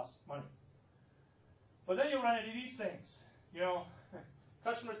don't cost money. But then you run into these things.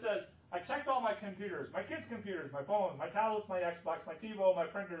 Customer says, I checked all my computers, my kids' computers, my phone, my tablets, my Xbox, my TiVo, my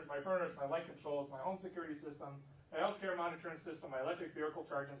printers, my furnace, my light controls, my home security system, my healthcare monitoring system, my electric vehicle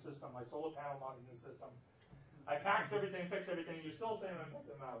charging system, my solar panel monitoring system. I packed everything, fixed everything. You're still saying I'm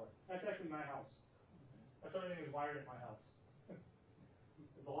infected malware. That's actually my house. That's everything is wired at my house.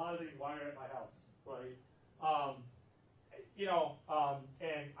 There's a lot of things wired at my house, right?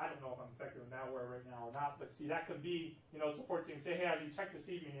 And I don't know if I'm infected with malware right now or not, but see, that could be, support team say, hey, have you checked to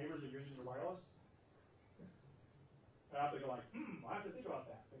see if your neighbors are using your wireless? And I have to go like, I have to think about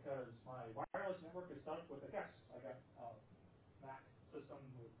that, because my wireless network is set up with a guest. I got a Mac system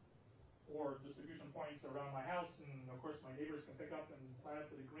with 4 distribution points around my house, and of course my neighbors can pick up and sign up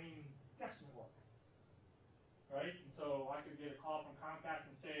to the Greene guest network. Right? And so I could get a call from Comcast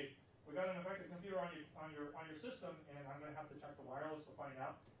and say, we got an infected computer on your system, and I'm going to have to check the wireless to find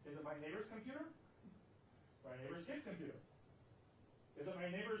out, is it my neighbor's computer? My neighbor's kid's computer? Is it my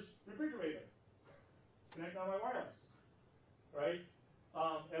neighbor's refrigerator? Connect on my wireless, right?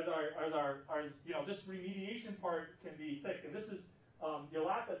 This remediation part can be thick, and this is, you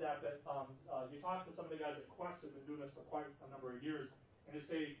laugh at that, but you talk to some of the guys at Quest who've been doing this for quite a number of years, and they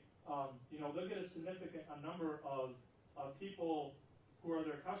say, they'll get a number of people who are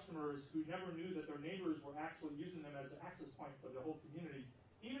their customers who never knew that their neighbors were actually using them as an access point for the whole community,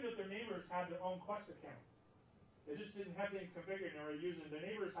 even if their neighbors had their own Quest account. They just didn't have things configured, and they were using their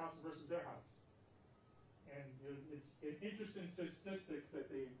neighbor's house versus their house. And it's interesting statistics that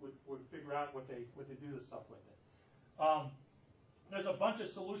they would figure out what they do this stuff with it. There's a bunch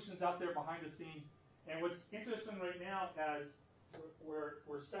of solutions out there behind the scenes, and what's interesting right now as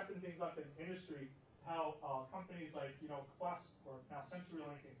we're stepping things up in the industry, how companies like Quest or now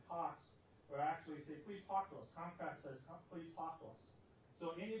CenturyLink and Cox will actually say, please talk to us. Comcast says, please talk to us.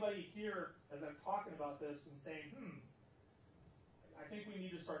 So anybody here, as I'm talking about this and saying, I think we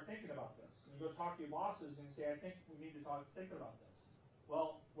need to start thinking about this. And you go talk to your bosses and say, I think we need to think about this.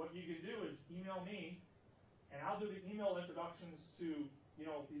 Well, what you can do is email me, and I'll do the email introductions to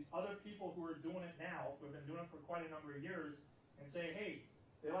these other people who are doing it now, who have been doing it for quite a number of years, and say, hey,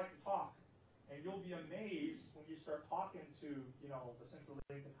 they like to talk. And you'll be amazed when you start talking to, the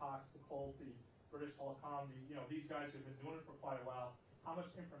CenturyLink, the Cox, the Colt, the British Telecom, these guys who've been doing it for quite a while, how much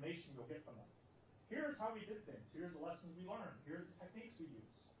information you'll get from them. Here's how we did things. Here's the lessons we learned. Here's the techniques we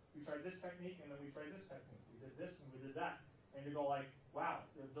used. We tried this technique, and then we tried this technique. We did this, and we did that. And you go like, wow,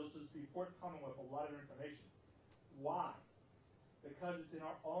 those just be forthcoming with a lot of information. Why? Because it's in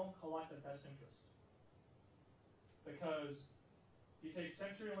our own collective best interest. Because you take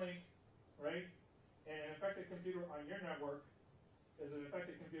CenturyLink, right? And an infected computer on your network is an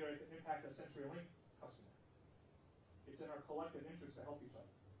infected computer that can impact a CenturyLink customer. It's in our collective interest to help each other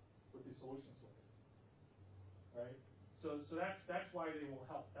with these solutions with it, right? So that's why they will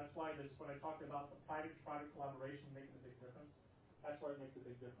help. That's why when I talked about the private-to-private collaboration making a big difference, that's why it makes a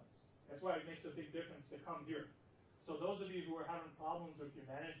big difference. That's why it makes a big difference to come here. So those of you who are having problems with your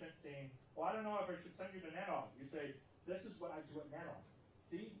management saying, well, I don't know if I should send you to NANOG, you say, this is what I do at NANOG.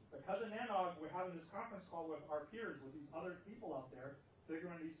 See, because of NANOG, we're having this conference call with our peers, with these other people out there,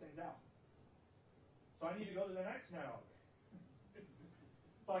 figuring these things out. So I need to go to the next NANOG.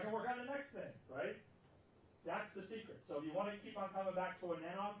 So I can work on the next thing, right? That's the secret. So if you want to keep on coming back to a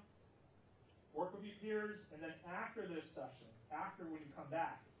NANOG, work with your peers, and then after this session, after when you come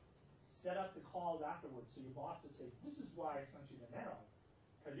back, set up the calls afterwards so your bosses say, this is why I sent you to NANOG,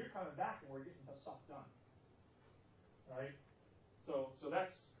 because you're coming back and we're getting the stuff done. All right? So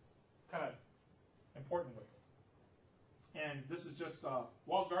that's kind of important with it. And this is just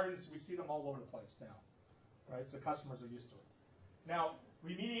walled gardens. We see them all over the place now, right? So customers are used to it. Now,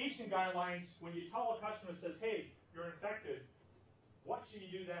 remediation guidelines, when you tell a customer, says, hey, you're infected, what should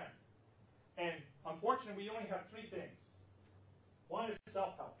you do then? And unfortunately, we only have 3 things. One is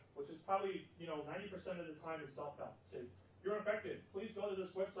self-help, which is probably 90% of the time is self-help. Say, you're infected, please go to this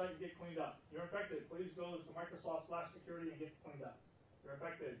website and get cleaned up. You're infected, please go to Microsoft/security and get cleaned up. You're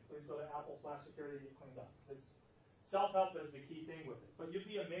infected, please go to Apple/security and get cleaned up. It's self-help is the key thing with it. But you'd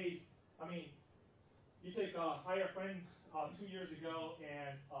be amazed. I mean, you take hire a friend 2 years ago,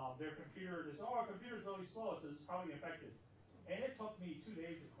 and their computer, they say, oh, our computer's really slow, so it's probably infected. And it took me 2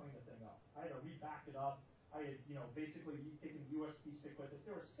 days to clean the thing up. I had to re-back it up. I had, basically taken a USB stick with it.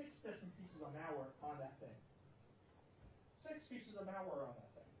 There were 6 different pieces of malware on that thing. 6 pieces of malware on that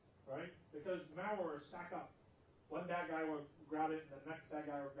thing, right? Because malware stack up. One bad guy will grab it, and the next bad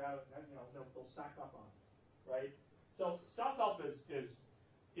guy will grab it, and they'll stack up on it, right? So self-help is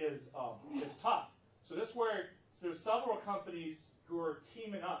tough. So this is where there's several companies who are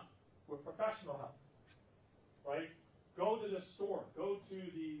teaming up with professional help, right? Go to the store, go to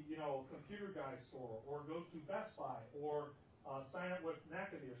the computer guy store, or go to Best Buy, or sign up with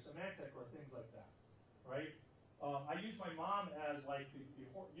McAfee or Symantec or things like that, right? I use my mom as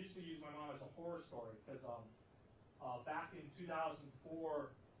used to use my mom as a horror story because back in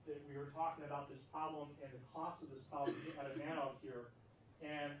 2004 we were talking about this problem and the cost of this problem at a nanog here,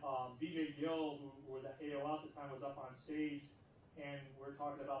 and BJ Gill, who was at AOL at the time, was up on stage. And we're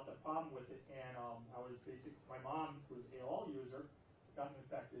talking about the problem with it, and my mom, who was an AOL user, got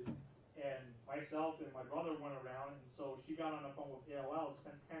infected, and myself and my brother went around, and so she got on the phone with AOL,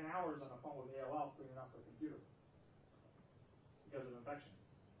 spent 10 hours on the phone with AOL cleaning up her computer because of infection.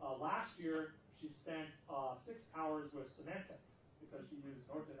 Last year, she spent 6 hours with Symantec because she used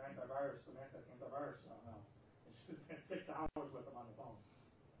Norton antivirus, Symantec antivirus, and she spent 6 hours with them on the phone.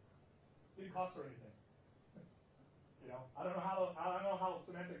 Didn't cost her anything. I don't know how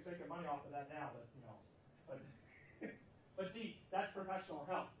Symantec's making money off of that now, but see, that's professional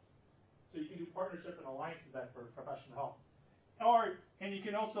help. So you can do partnership and alliances that for professional help. And you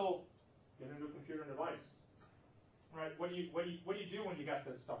can also get into a computer and device. Right? What do you do when you got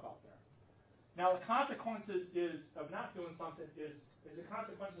this stuff out there? Now the consequences of not doing something is the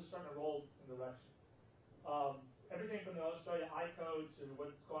consequences starting to roll in the direction. Everything from the Australia ICO to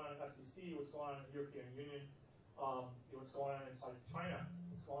what's going on in SEC, what's going on in the European Union. What's going on inside China,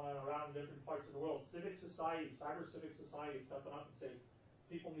 what's going on around different parts of the world. Civic society, cyber civic society is stepping up and saying,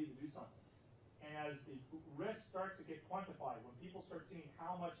 people need to do something. And as the risk starts to get quantified, when people start seeing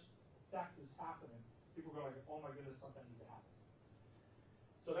how much theft is happening, people go like, oh my goodness, something needs to happen.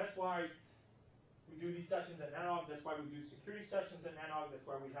 So that's why we do these sessions at NANOG, that's why we do security sessions at NANOG, that's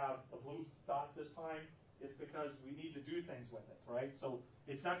why we have a blue dot this time. It's because we need to do things with it, right? So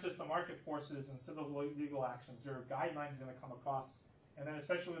it's not just the market forces and civil legal actions. There are guidelines going to come across, and then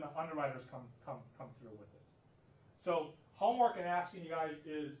especially when the underwriters come through with it. So homework and asking you guys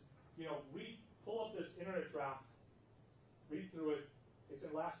is, pull up this internet draft, read through it. It's in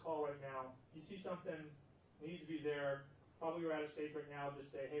last call right now. You see something needs to be there. Probably you're at a stage right now.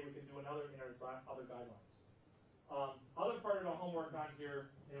 Just say, hey, we can do another internet draft, other guidelines. Other part of the homework on here,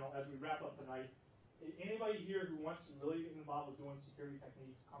 as we wrap up tonight. Anybody here who wants to really get involved with doing security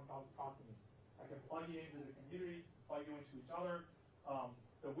techniques, come talk to me. I can plug you into the community, plug you into each other.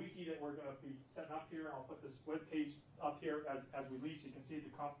 The wiki that we're going to be setting up here, I'll put this web page up here as we leave so you can see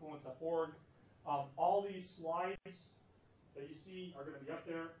the confluence.org. All these slides that you see are going to be up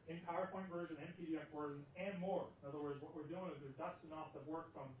there in PowerPoint version and PDF version and more. In other words, what we're doing is we're dusting off the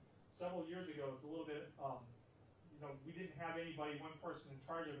work from several years ago. It's a little bit, we didn't have anybody, one person in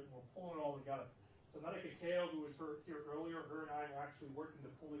charge of it, and we're pulling it all together. So Medika Kale, who was here earlier, her and I are actually working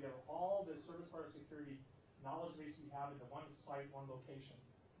to pull together all the service fire security knowledge base we have into one site, one location,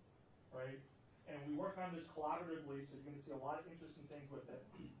 right? And we work on this collaboratively, so you're going to see a lot of interesting things with it.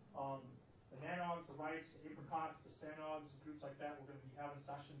 The NANOGs, the RITES, the apricots, the SANOGs, groups like that, we're going to be having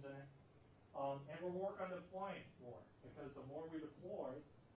sessions in it. And we'll work on deploying more, because the more we deploy,